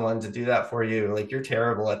pay someone to do that for you. Like, you're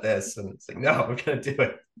terrible at this. And it's like, no, I'm gonna do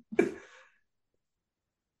it.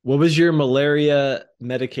 What was your malaria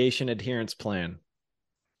medication adherence plan?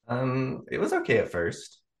 It was okay at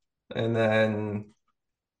first. And then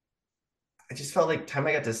I just felt like time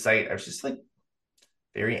I got to site, I was just like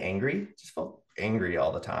very angry. Just felt angry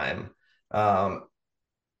all the time. Um,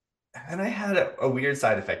 and I had a weird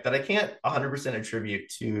side effect that I can't 100% attribute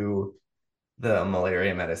to the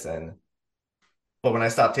malaria medicine. But when I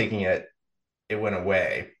stopped taking it, it went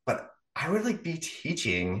away. But I would like be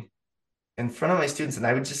teaching in front of my students, and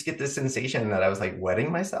I would just get this sensation that I was like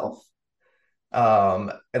wetting myself.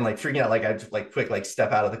 And like freaking out, like I'd like quick like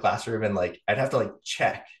step out of the classroom and like I'd have to like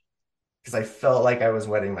check because I felt like I was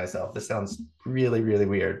wetting myself. This sounds really, really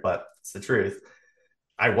weird, but it's the truth.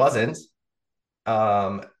 I wasn't.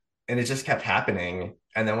 Um, and it just kept happening.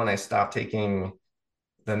 And then when I stopped taking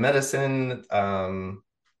the medicine,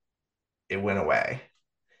 it went away.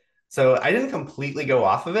 So I didn't completely go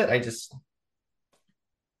off of it. I just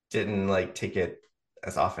didn't like take it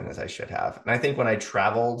as often as I should have. And I think when I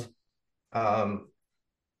traveled, um,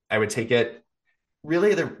 I would take it.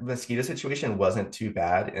 Really, the mosquito situation wasn't too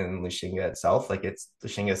bad in Lushinga itself. Like, it's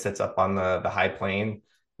Lushinga sits up on the high plain,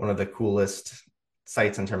 one of the coolest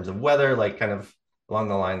sites in terms of weather, like kind of along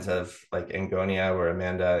the lines of like Angonia, where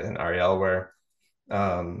Amanda and Ariel were.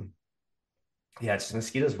 Um, yeah, just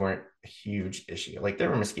mosquitoes weren't a huge issue. Like, there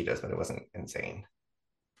were mosquitoes, but it wasn't insane.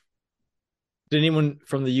 Did anyone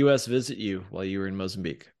from the US visit you while you were in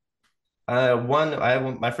Mozambique?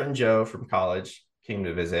 My friend Joe from college came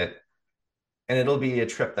to visit, and it'll be a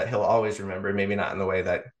trip that he'll always remember. Maybe not in the way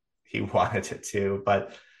that he wanted it to,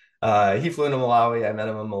 but he flew into Malawi. I met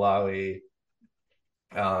him in Malawi.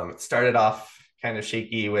 It started off kind of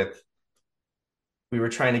shaky with we were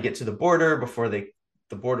trying to get to the border before the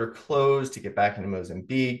border closed to get back into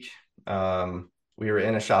Mozambique. We were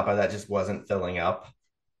in a shopper that just wasn't filling up,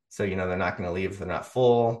 so they're not going to leave if they're not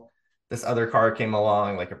full. This other car came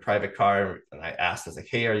along, like a private car, and I asked, I was like,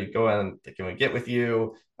 "Hey, are you going? Can we get with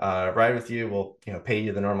you? Ride with you? We'll pay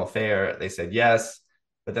you the normal fare." They said yes,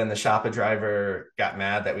 but then the shopper driver got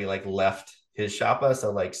mad that we like left his shopper,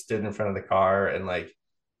 so like stood in front of the car and like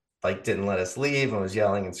didn't let us leave and was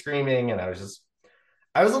yelling and screaming. And I was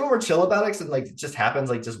a little more chill about it because like it just happens,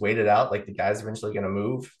 like just wait it out. Like the guy's eventually gonna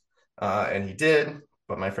move. And he did,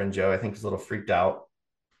 but my friend Joe, I think, was a little freaked out.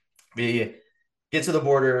 We get to the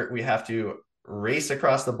border, we have to race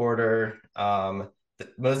across the border. The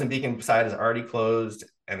Mozambican side is already closed,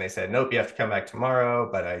 and they said, nope, you have to come back tomorrow.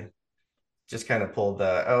 But I just kind of pulled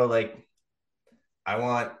the, oh, like I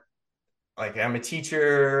want, like, I'm a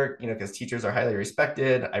teacher, because teachers are highly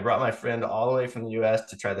respected. I brought my friend all the way from the US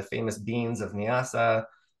to try the famous beans of Niassa.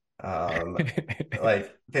 Um,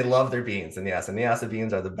 like, they love their beans in Niassa. Niassa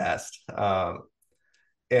beans are the best.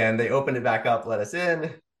 And they opened it back up, let us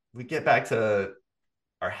in. We get back to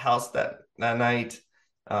our house that night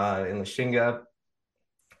in Lashinga,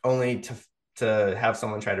 only to have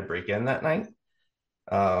someone try to break in that night.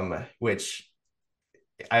 Which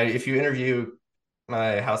if you interview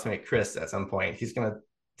my housemate Chris at some point. He's gonna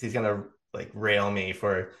like rail me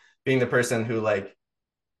for being the person who like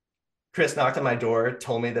Chris knocked on my door,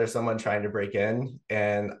 told me there's someone trying to break in,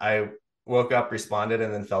 and I woke up, responded,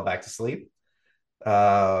 and then fell back to sleep.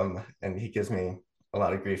 And he gives me a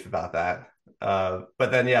lot of grief about that.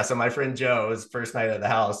 But then yeah, so my friend Joe's first night at the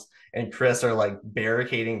house and Chris are like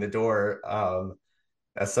barricading the door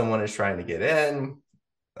as someone is trying to get in.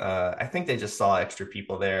 I think they just saw extra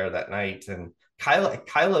people there that night, and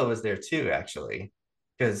Kylo was there too, actually,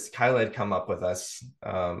 because Kylo had come up with us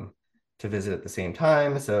to visit at the same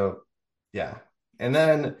time. So yeah, and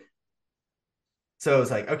then so it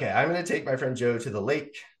was like, okay, I'm going to take my friend Joe to the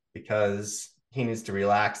lake because he needs to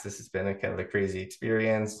relax. This has been a kind of a crazy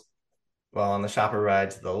experience. Well, on the shopper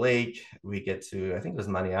ride to the lake, we get to, I think it was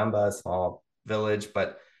Maniamba, a small village,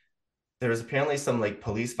 but there was apparently some like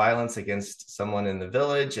police violence against someone in the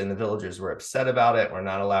village, and the villagers were upset about it. We're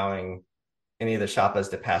not allowing any of the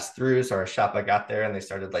shoppas to pass through. So our shoppa got there and they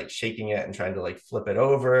started like shaking it and trying to like flip it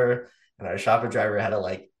over. And our shoppa driver had to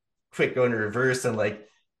like quick go into reverse and like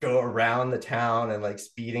go around the town and like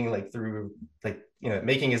speeding like through like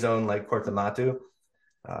making his own like cortamatu.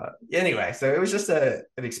 Anyway, so it was just an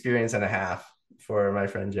experience and a half for my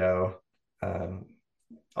friend Joe. Um,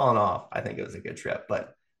 all in all, I think it was a good trip.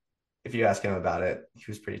 But if you ask him about it, he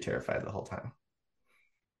was pretty terrified the whole time.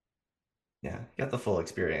 Yeah, got the full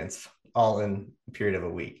experience all in a period of a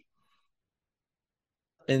week.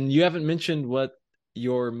 And you haven't mentioned what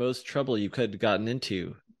your most trouble you could have gotten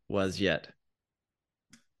into was yet.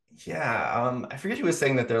 Yeah, I forget who was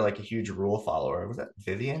saying that they're like a huge rule follower. Was that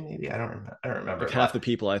Vivian? Maybe I don't remember. I don't remember, Like half the but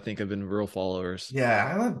people I think have been rule followers.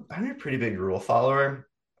 yeah, I'm a pretty big rule follower.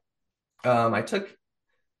 I took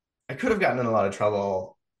I could have gotten in a lot of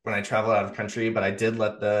trouble when I traveled out of country, but I did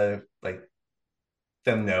let them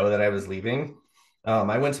know that I was leaving.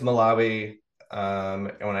 I went to Malawi,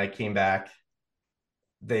 and when I came back,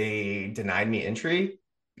 they denied me entry.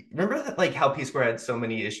 Remember that, like how Peace Corps had so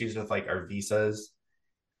many issues with like our visas.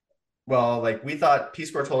 Well, like we thought Peace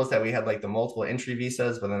Corps told us that we had like the multiple entry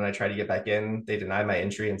visas, but then I tried to get back in. They denied my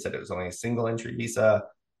entry and said it was only a single entry visa.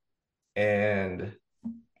 And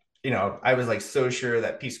I was like so sure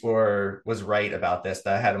that Peace Corps was right about this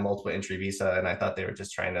that I had a multiple entry visa, and I thought they were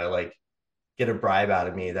just trying to like get a bribe out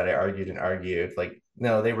of me that I argued and argued. Like,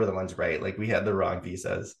 no, they were the ones right. Like we had the wrong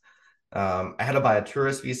visas. I had to buy a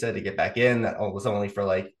tourist visa to get back in. That was only for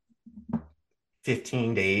like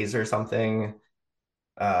 15 days or something.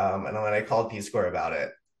 And then when I called Peace Corps about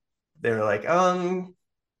it, they were like, can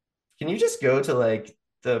you just go to like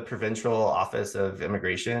the provincial office of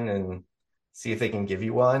immigration and see if they can give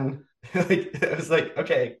you one? Like it was like,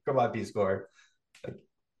 okay, come on, Peace Corps. Like,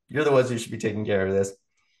 you're the ones who should be taking care of this.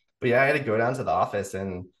 But yeah, I had to go down to the office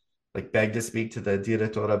and like beg to speak to the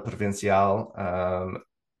directora provincial,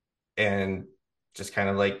 and just kind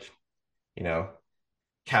of like, you know,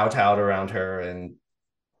 kowtowed around her and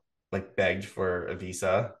like begged for a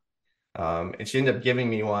visa. And she ended up giving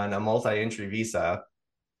me one, a multi-entry visa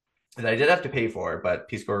that I did have to pay for, but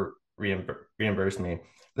Peace Corps reimbursed me.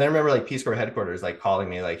 And I remember like Peace Corps headquarters like calling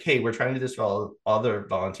me like, "Hey, we're trying to do this for all other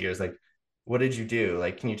volunteers. Like, what did you do?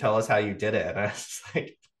 Like, can you tell us how you did it?" And I was just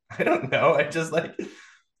like, "I don't know. I just like,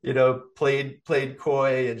 played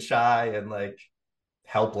coy and shy and like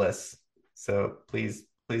helpless. So please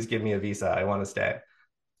give me a visa. I want to stay."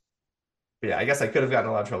 But yeah, I guess I could have gotten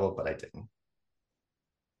a lot of trouble, but I didn't.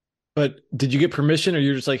 But did you get permission or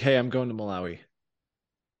you're just like, hey, I'm going to Malawi?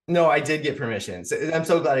 No, I did get permission. So I'm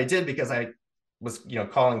so glad I did because I was,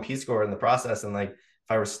 calling Peace Corps in the process, and like if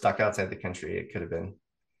I were stuck outside the country, it could have been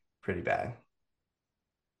pretty bad.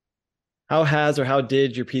 How has or how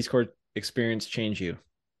did your Peace Corps experience change you?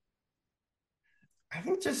 I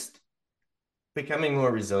think just becoming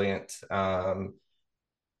more resilient,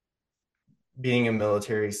 being a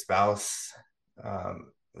military spouse,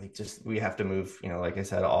 like just we have to move, like I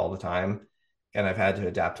said, all the time, and I've had to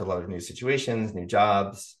adapt to a lot of new situations, new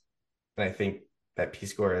jobs, and I think that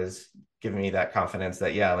Peace Corps has given me that confidence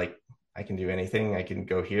that yeah, like I can do anything, I can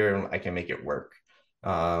go here and I can make it work.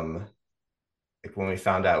 Um, like when we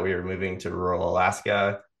found out we were moving to rural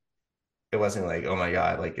Alaska, it wasn't like, oh my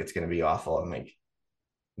God, like it's gonna be awful. I'm like,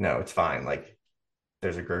 no, it's fine. Like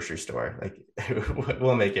there's a grocery store. Like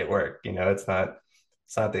we'll make it work. It's not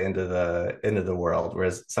the end of the world.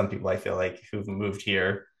 Whereas some people I feel like who've moved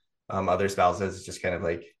here, other spouses just kind of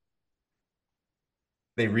like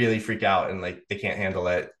they really freak out and like they can't handle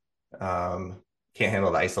it. Um, can't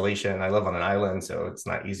handle the isolation. I live on an island, so it's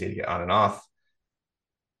not easy to get on and off.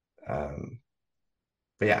 Um,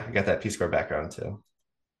 but yeah, I got that Peace Corps background to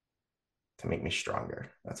make me stronger.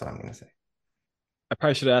 That's what I'm gonna say. I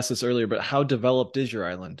probably should have asked this earlier, but how developed is your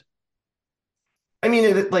island? I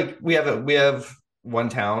mean, like we have one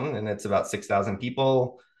town and it's about 6,000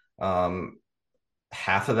 people. Um,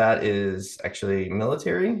 Half of that is actually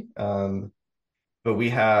military. But we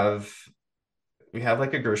have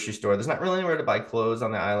like a grocery store. There's not really anywhere to buy clothes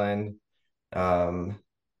on the island. Um,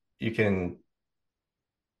 you can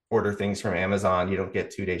order things from Amazon. You don't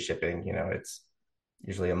get 2 day shipping. It's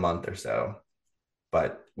usually a month or so.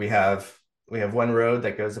 But we have one road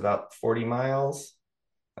that goes about 40 miles.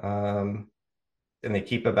 Um, and they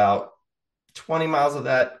keep about 20 miles of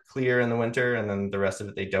that clear in the winter, and then the rest of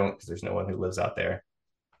it they don't because there's no one who lives out there.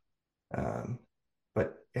 Um,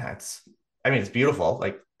 but yeah, it's beautiful.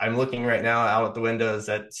 Like I'm looking right now out at the windows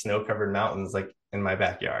at snow-covered mountains like in my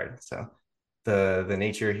backyard. So the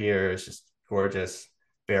nature here is just gorgeous.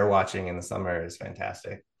 Bear watching in the summer is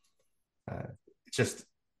fantastic. It just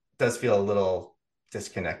does feel a little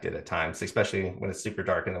disconnected at times, especially when it's super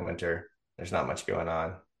dark in the winter. There's not much going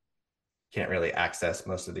on. Can't really access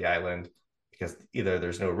most of the island because either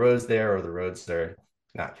there's no roads there or the roads are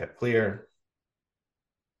not kept clear.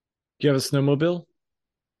 Do you have a snowmobile?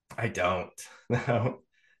 I don't. No.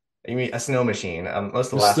 You mean a snow machine?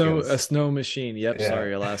 Most A Alaskans, snow machine. Yep, yeah.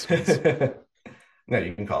 sorry, Alaskans. No,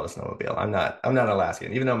 you can call it a snowmobile. I'm not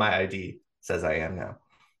Alaskan, even though my ID says I am now.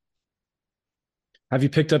 Have you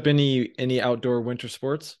picked up any outdoor winter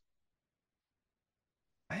sports?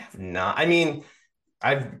 I have not. I mean,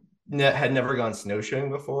 had never gone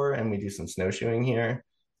snowshoeing before, and we do some snowshoeing here.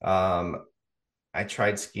 Um, I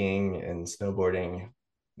tried skiing and snowboarding,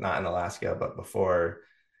 not in Alaska, but before,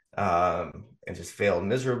 and just failed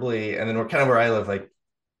miserably. And then we're kind of where I live, like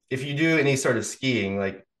if you do any sort of skiing,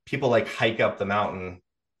 like people like hike up the mountain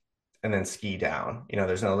and then ski down.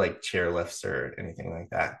 There's no like chair lifts or anything like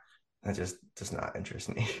that. That just does not interest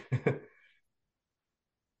me.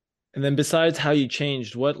 And then besides how you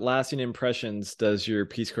changed, what lasting impressions does your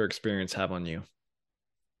Peace Corps experience have on you?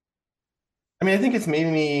 I mean, I think it's made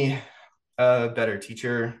me a better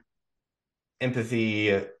teacher,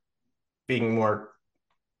 empathy, being more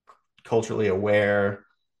culturally aware.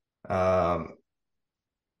 Um,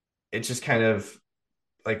 it just kind of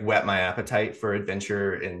like whet my appetite for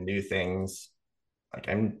adventure and new things. Like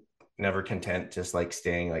I'm never content just like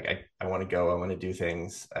staying like I want to go, I want to do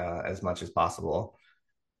things as much as possible.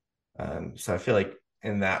 So I feel like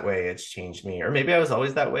in that way it's changed me, or maybe I was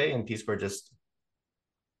always that way and Peace Corps just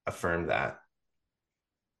affirmed that.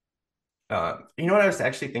 You know what I was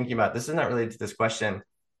actually thinking about? This is not related to this question,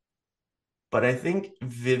 but I think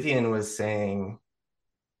Vivian was saying,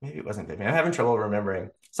 maybe it wasn't Vivian. I'm having trouble remembering.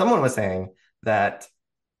 Someone was saying that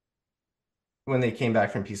when they came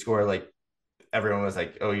back from Peace Corps, like everyone was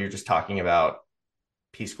like, "Oh, you're just talking about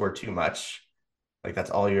Peace Corps too much. Like that's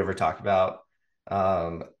all you ever talk about."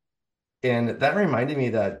 Um, and that reminded me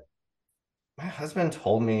that my husband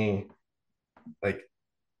told me like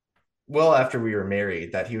well after we were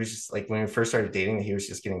married that he was just like when we first started dating, he was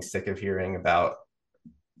just getting sick of hearing about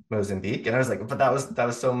Mozambique. And I was like, but that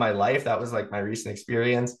was so my life. That was like my recent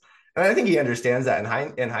experience. And I think he understands that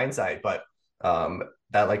in hindsight, but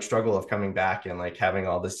that like struggle of coming back and like having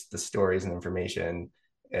all the stories and information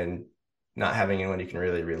and not having anyone you can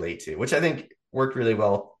really relate to, which I think worked really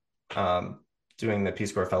well doing the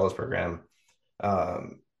Peace Corps Fellows program.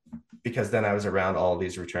 Um, because then I was around all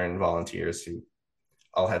these return volunteers who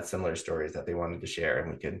all had similar stories that they wanted to share,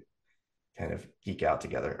 and we could kind of geek out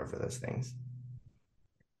together over those things.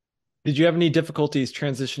 Did you have any difficulties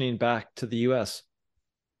transitioning back to the US?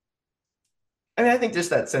 I mean, I think just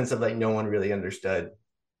that sense of like no one really understood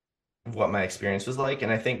what my experience was like,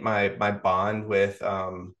 and I think my bond with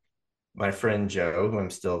my friend Joe, who I'm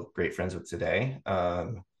still great friends with today,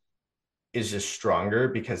 is just stronger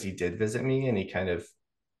because he did visit me and he kind of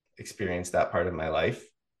experienced that part of my life.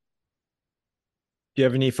 Do you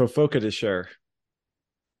have any Fofoca to share?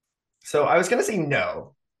 So I was going to say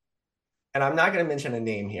no, and I'm not going to mention a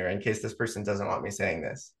name here in case this person doesn't want me saying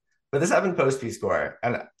this, but this happened post Peace Corps,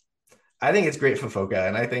 and I think it's great for Foca,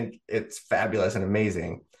 and I think it's fabulous and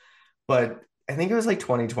amazing. But I think it was like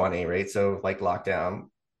 2020, right? So like lockdown,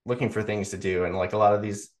 looking for things to do, and like a lot of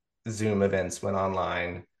these Zoom events went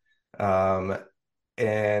online, um,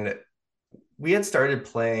 and we had started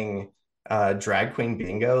playing drag queen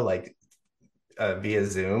bingo like via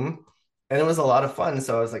Zoom, and it was a lot of fun.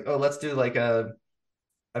 So I was like, oh, let's do like a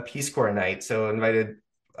Peace Corps night. So I invited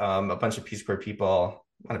a bunch of Peace Corps people,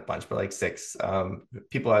 not a bunch, but like six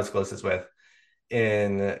people I was closest with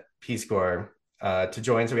in Peace Corps to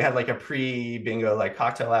join. So we had like a pre bingo, like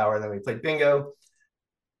cocktail hour, and then we played bingo.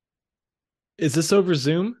 Is this over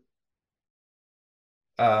Zoom?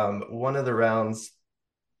 One of the rounds,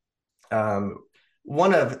 um,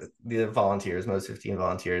 one of the volunteers, most 15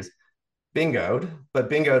 volunteers, bingoed, but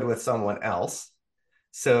bingoed with someone else.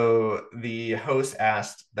 So the host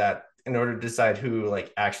asked that in order to decide who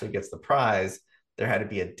like actually gets the prize, there had to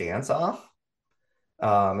be a dance off.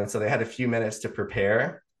 And so they had a few minutes to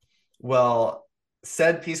prepare. Well,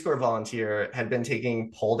 said Peace Corps volunteer had been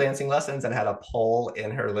taking pole dancing lessons and had a pole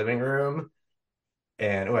in her living room.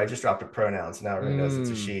 And oh, I just dropped a pronoun, so now everyone knows it's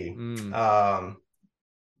a Mm, she. mm.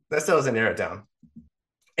 That still doesn't narrow it down.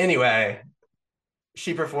 Anyway,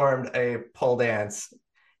 she performed a pole dance,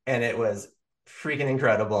 and it was freaking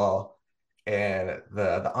incredible. And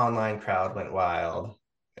the online crowd went wild.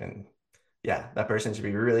 And yeah, that person should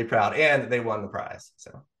be really proud. And they won the prize.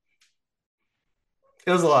 So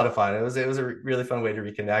it was a lot of fun. It was a really fun way to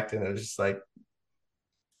reconnect, and it was just like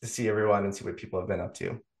to see everyone and see what people have been up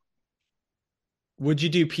to. Would you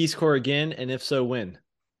do Peace Corps again? And if so, when?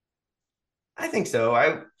 I think so.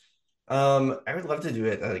 I would love to do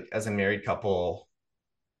it like as a married couple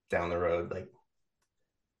down the road. Like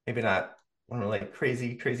maybe not when we're like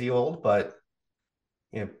crazy old, but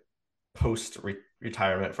you know, post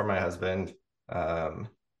retirement for my husband, um,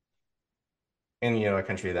 in a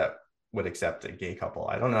country that would accept a gay couple.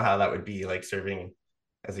 I don't know how that would be like serving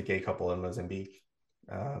as a gay couple in Mozambique.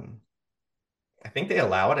 Um, I think they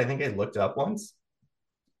allow it. I think I looked up once.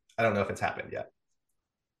 I don't know if it's happened yet.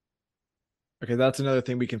 Okay, that's another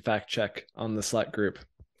thing we can fact check on the Slack group.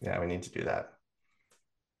 Yeah, we need to do that.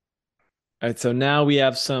 All right, so now we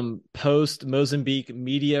have some post Mozambique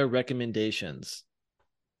media recommendations.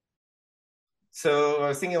 So I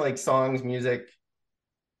was thinking like songs, music.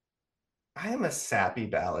 I am a sappy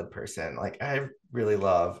ballad person. Like I really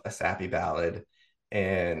love a sappy ballad,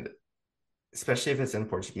 and especially if it's in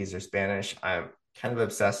Portuguese or Spanish. I'm kind of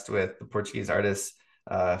obsessed with the Portuguese artist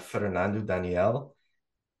Fernando Daniel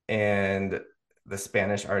and the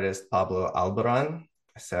Spanish artist Pablo Alboran.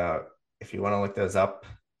 So if you want to look those up,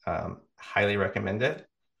 highly recommend it.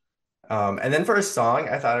 And then for a song,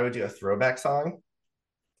 I thought I would do a throwback song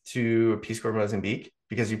to Peace Corps Mozambique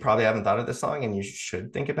because you probably haven't thought of this song and you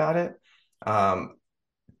should think about it. Um,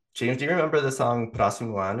 James, do you remember the song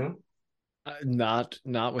Próximo Ano? Not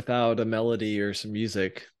without a melody or some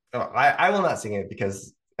music. Oh, I will not sing it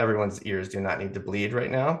because everyone's ears do not need to bleed right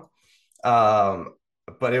now. Um,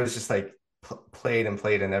 but it was just like played and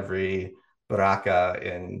played in every baraka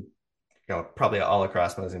in probably all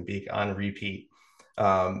across Mozambique on repeat.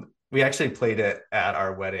 We actually played it at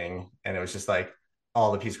our wedding, and it was just like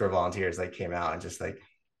all the Peace Corps volunteers like came out and just like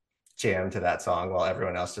jammed to that song while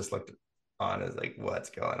everyone else just looked on as like, what's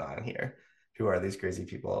going on here? Who are these crazy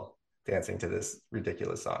people dancing to this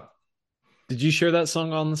ridiculous song? Did you share that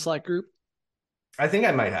song on the Slack group? I think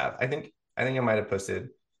I might have. I think I might have posted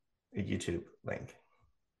a YouTube link.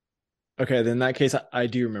 Okay, then in that case, I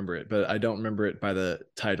do remember it, but I don't remember it by the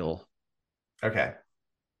title. Okay.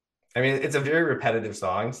 I mean, it's a very repetitive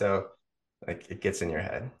song, so like it gets in your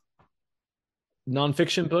head.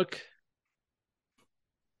 Nonfiction book.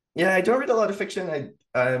 Yeah, I don't read a lot of fiction.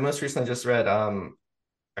 I most recently just read A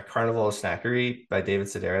Carnival of Snackery by David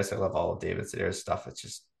Sedaris. I love all of David Sedaris stuff. It's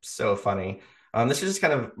just so funny. This is just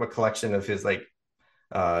kind of a collection of his like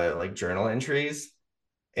journal entries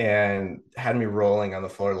and had me rolling on the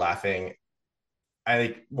floor laughing. I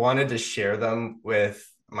like wanted to share them with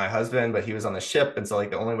my husband, but he was on the ship, and so like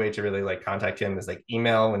the only way to really like contact him is like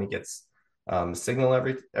email when he gets signal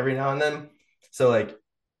every now and then. So like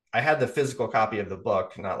I had the physical copy of the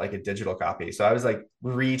book, not like a digital copy. So I was like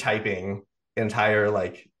retyping entire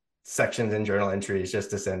like sections and journal entries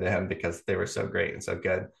just to send to him because they were so great and so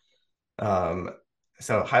good. Um,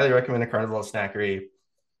 so highly recommend A Carnival of Snackery.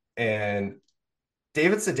 And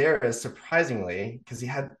David Sedaris, surprisingly, because he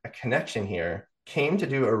had a connection here, came to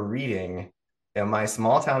do a reading in my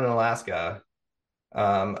small town in Alaska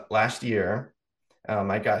last year.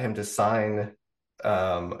 I got him to sign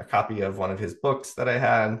a copy of one of his books that I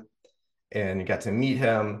had and got to meet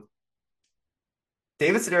him.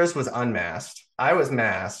 David Sedaris was unmasked. I was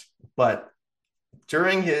masked, but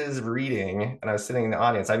during his reading, and I was sitting in the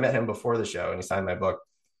audience, I met him before the show and he signed my book.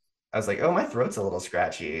 I was like, oh, my throat's a little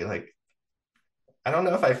scratchy. Like, I don't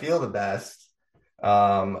know if I feel the best.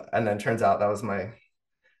 And then turns out that was my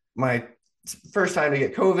first time to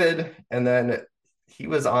get COVID. And then he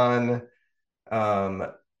was on um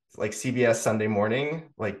like CBS Sunday Morning,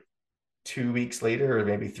 like 2 weeks later, or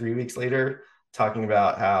maybe 3 weeks later, talking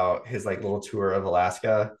about how his like little tour of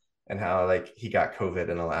Alaska and how like he got COVID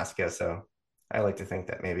in Alaska. So I like to think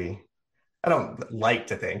that maybe I don't like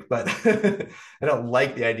to think, but I don't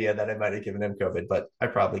like the idea that I might have given him COVID, but I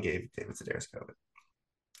probably gave David Sedaris COVID.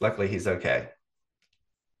 Luckily, he's okay.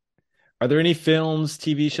 Are there any films,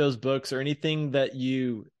 TV shows, books, or anything that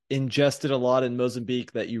you ingested a lot in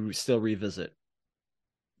Mozambique that you still revisit?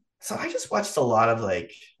 So I just watched a lot of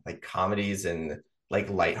like comedies and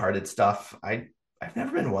like lighthearted stuff. I've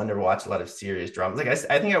never been one to watch a lot of serious dramas. Like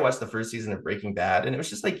I think I watched the first season of Breaking Bad, and it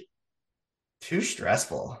was just like too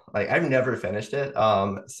stressful. Like I've never finished it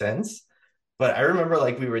since. But I remember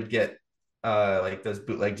like we would get like those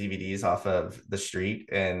bootleg DVDs off of the street,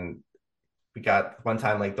 and we got one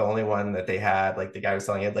time like the only one that they had, like the guy was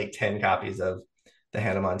selling, he had like 10 copies of the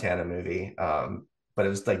Hannah Montana movie. But it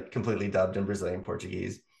was like completely dubbed in Brazilian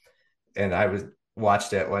Portuguese. And I was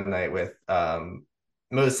watched it one night with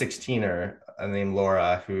Mo's 16er named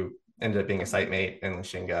Laura, who ended up being a site mate in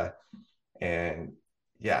Lashinga. And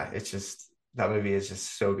yeah, it's just that movie is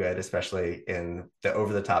just so good, especially in the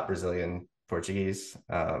over the top Brazilian Portuguese.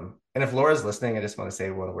 And if Laura's listening, I just want to say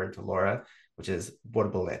one word to Laura, which is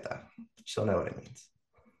borboleta. She'll know what it means.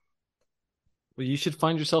 Well, you should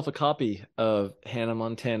find yourself a copy of Hannah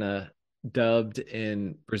Montana dubbed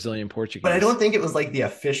in Brazilian But I Portuguese. don't think it was like the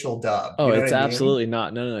official dub. Oh, You know what it's I mean? absolutely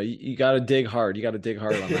not. No, no, no. You got to dig hard. You got to dig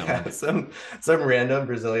hard on that Yeah, one. some random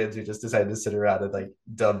Brazilians who just decided to sit around and like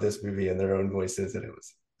dub this movie in their own voices, and it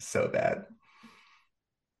was so bad.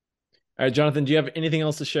 All right, Jonathan, do you have anything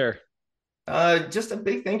else to share? Just a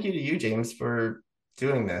big thank you to you, James, for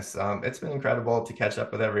doing this. It's been incredible to catch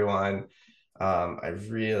up with everyone.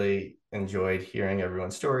 I've really enjoyed hearing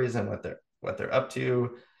everyone's stories and what they're up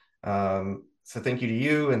to. So thank you to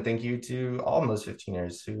you, and thank you to all of those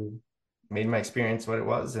 15ers who made my experience what it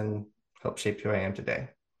was and helped shape who I am today.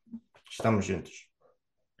 Estamos juntos.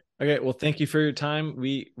 Okay, well, thank you for your time.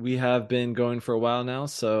 We have been going for a while now,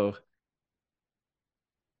 so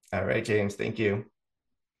All right, James, thank you.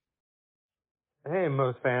 Hey,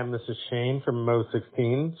 Mo's fam. This is Shane from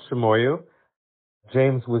Mo16, Shimoyu.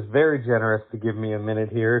 James was very generous to give me a minute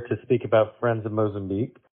here to speak about Friends of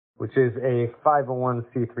Mozambique, which is a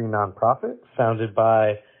 501c3 nonprofit founded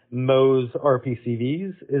by Mo's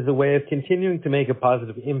RPCVs, is a way of continuing to make a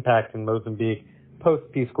positive impact in Mozambique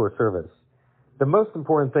post Peace Corps service. The most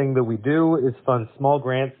important thing that we do is fund small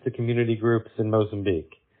grants to community groups in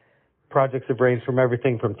Mozambique. Projects have ranged from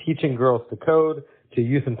everything from teaching girls to code to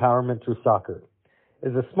youth empowerment through soccer.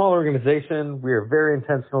 As a small organization, we are very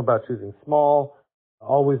intentional about choosing small,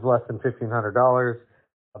 always less than $1,500,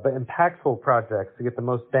 but impactful projects to get the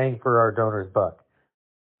most bang for our donors' buck.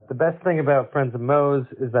 The best thing about Friends of Mo's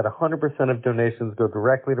is that 100% of donations go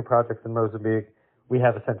directly to projects in Mozambique. We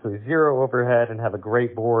have essentially zero overhead and have a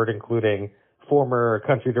great board, including former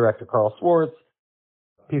country director Carl Swartz,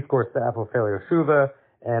 Peace Corps staff Ophelia Shuva,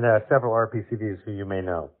 and several RPCVs who you may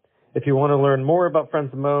know. If you want to learn more about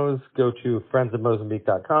Friends of Mo's, go to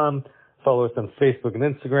friendsofmozambique.com. Follow us on Facebook and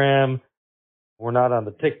Instagram. We're not on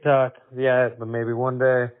the TikTok yet, but maybe one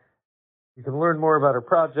day. You can learn more about our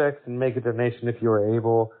projects and make a donation if you are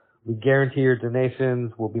able. We guarantee your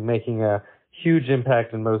donations will be making a huge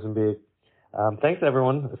impact in Mozambique. Thanks,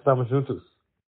 everyone. Estamos juntos.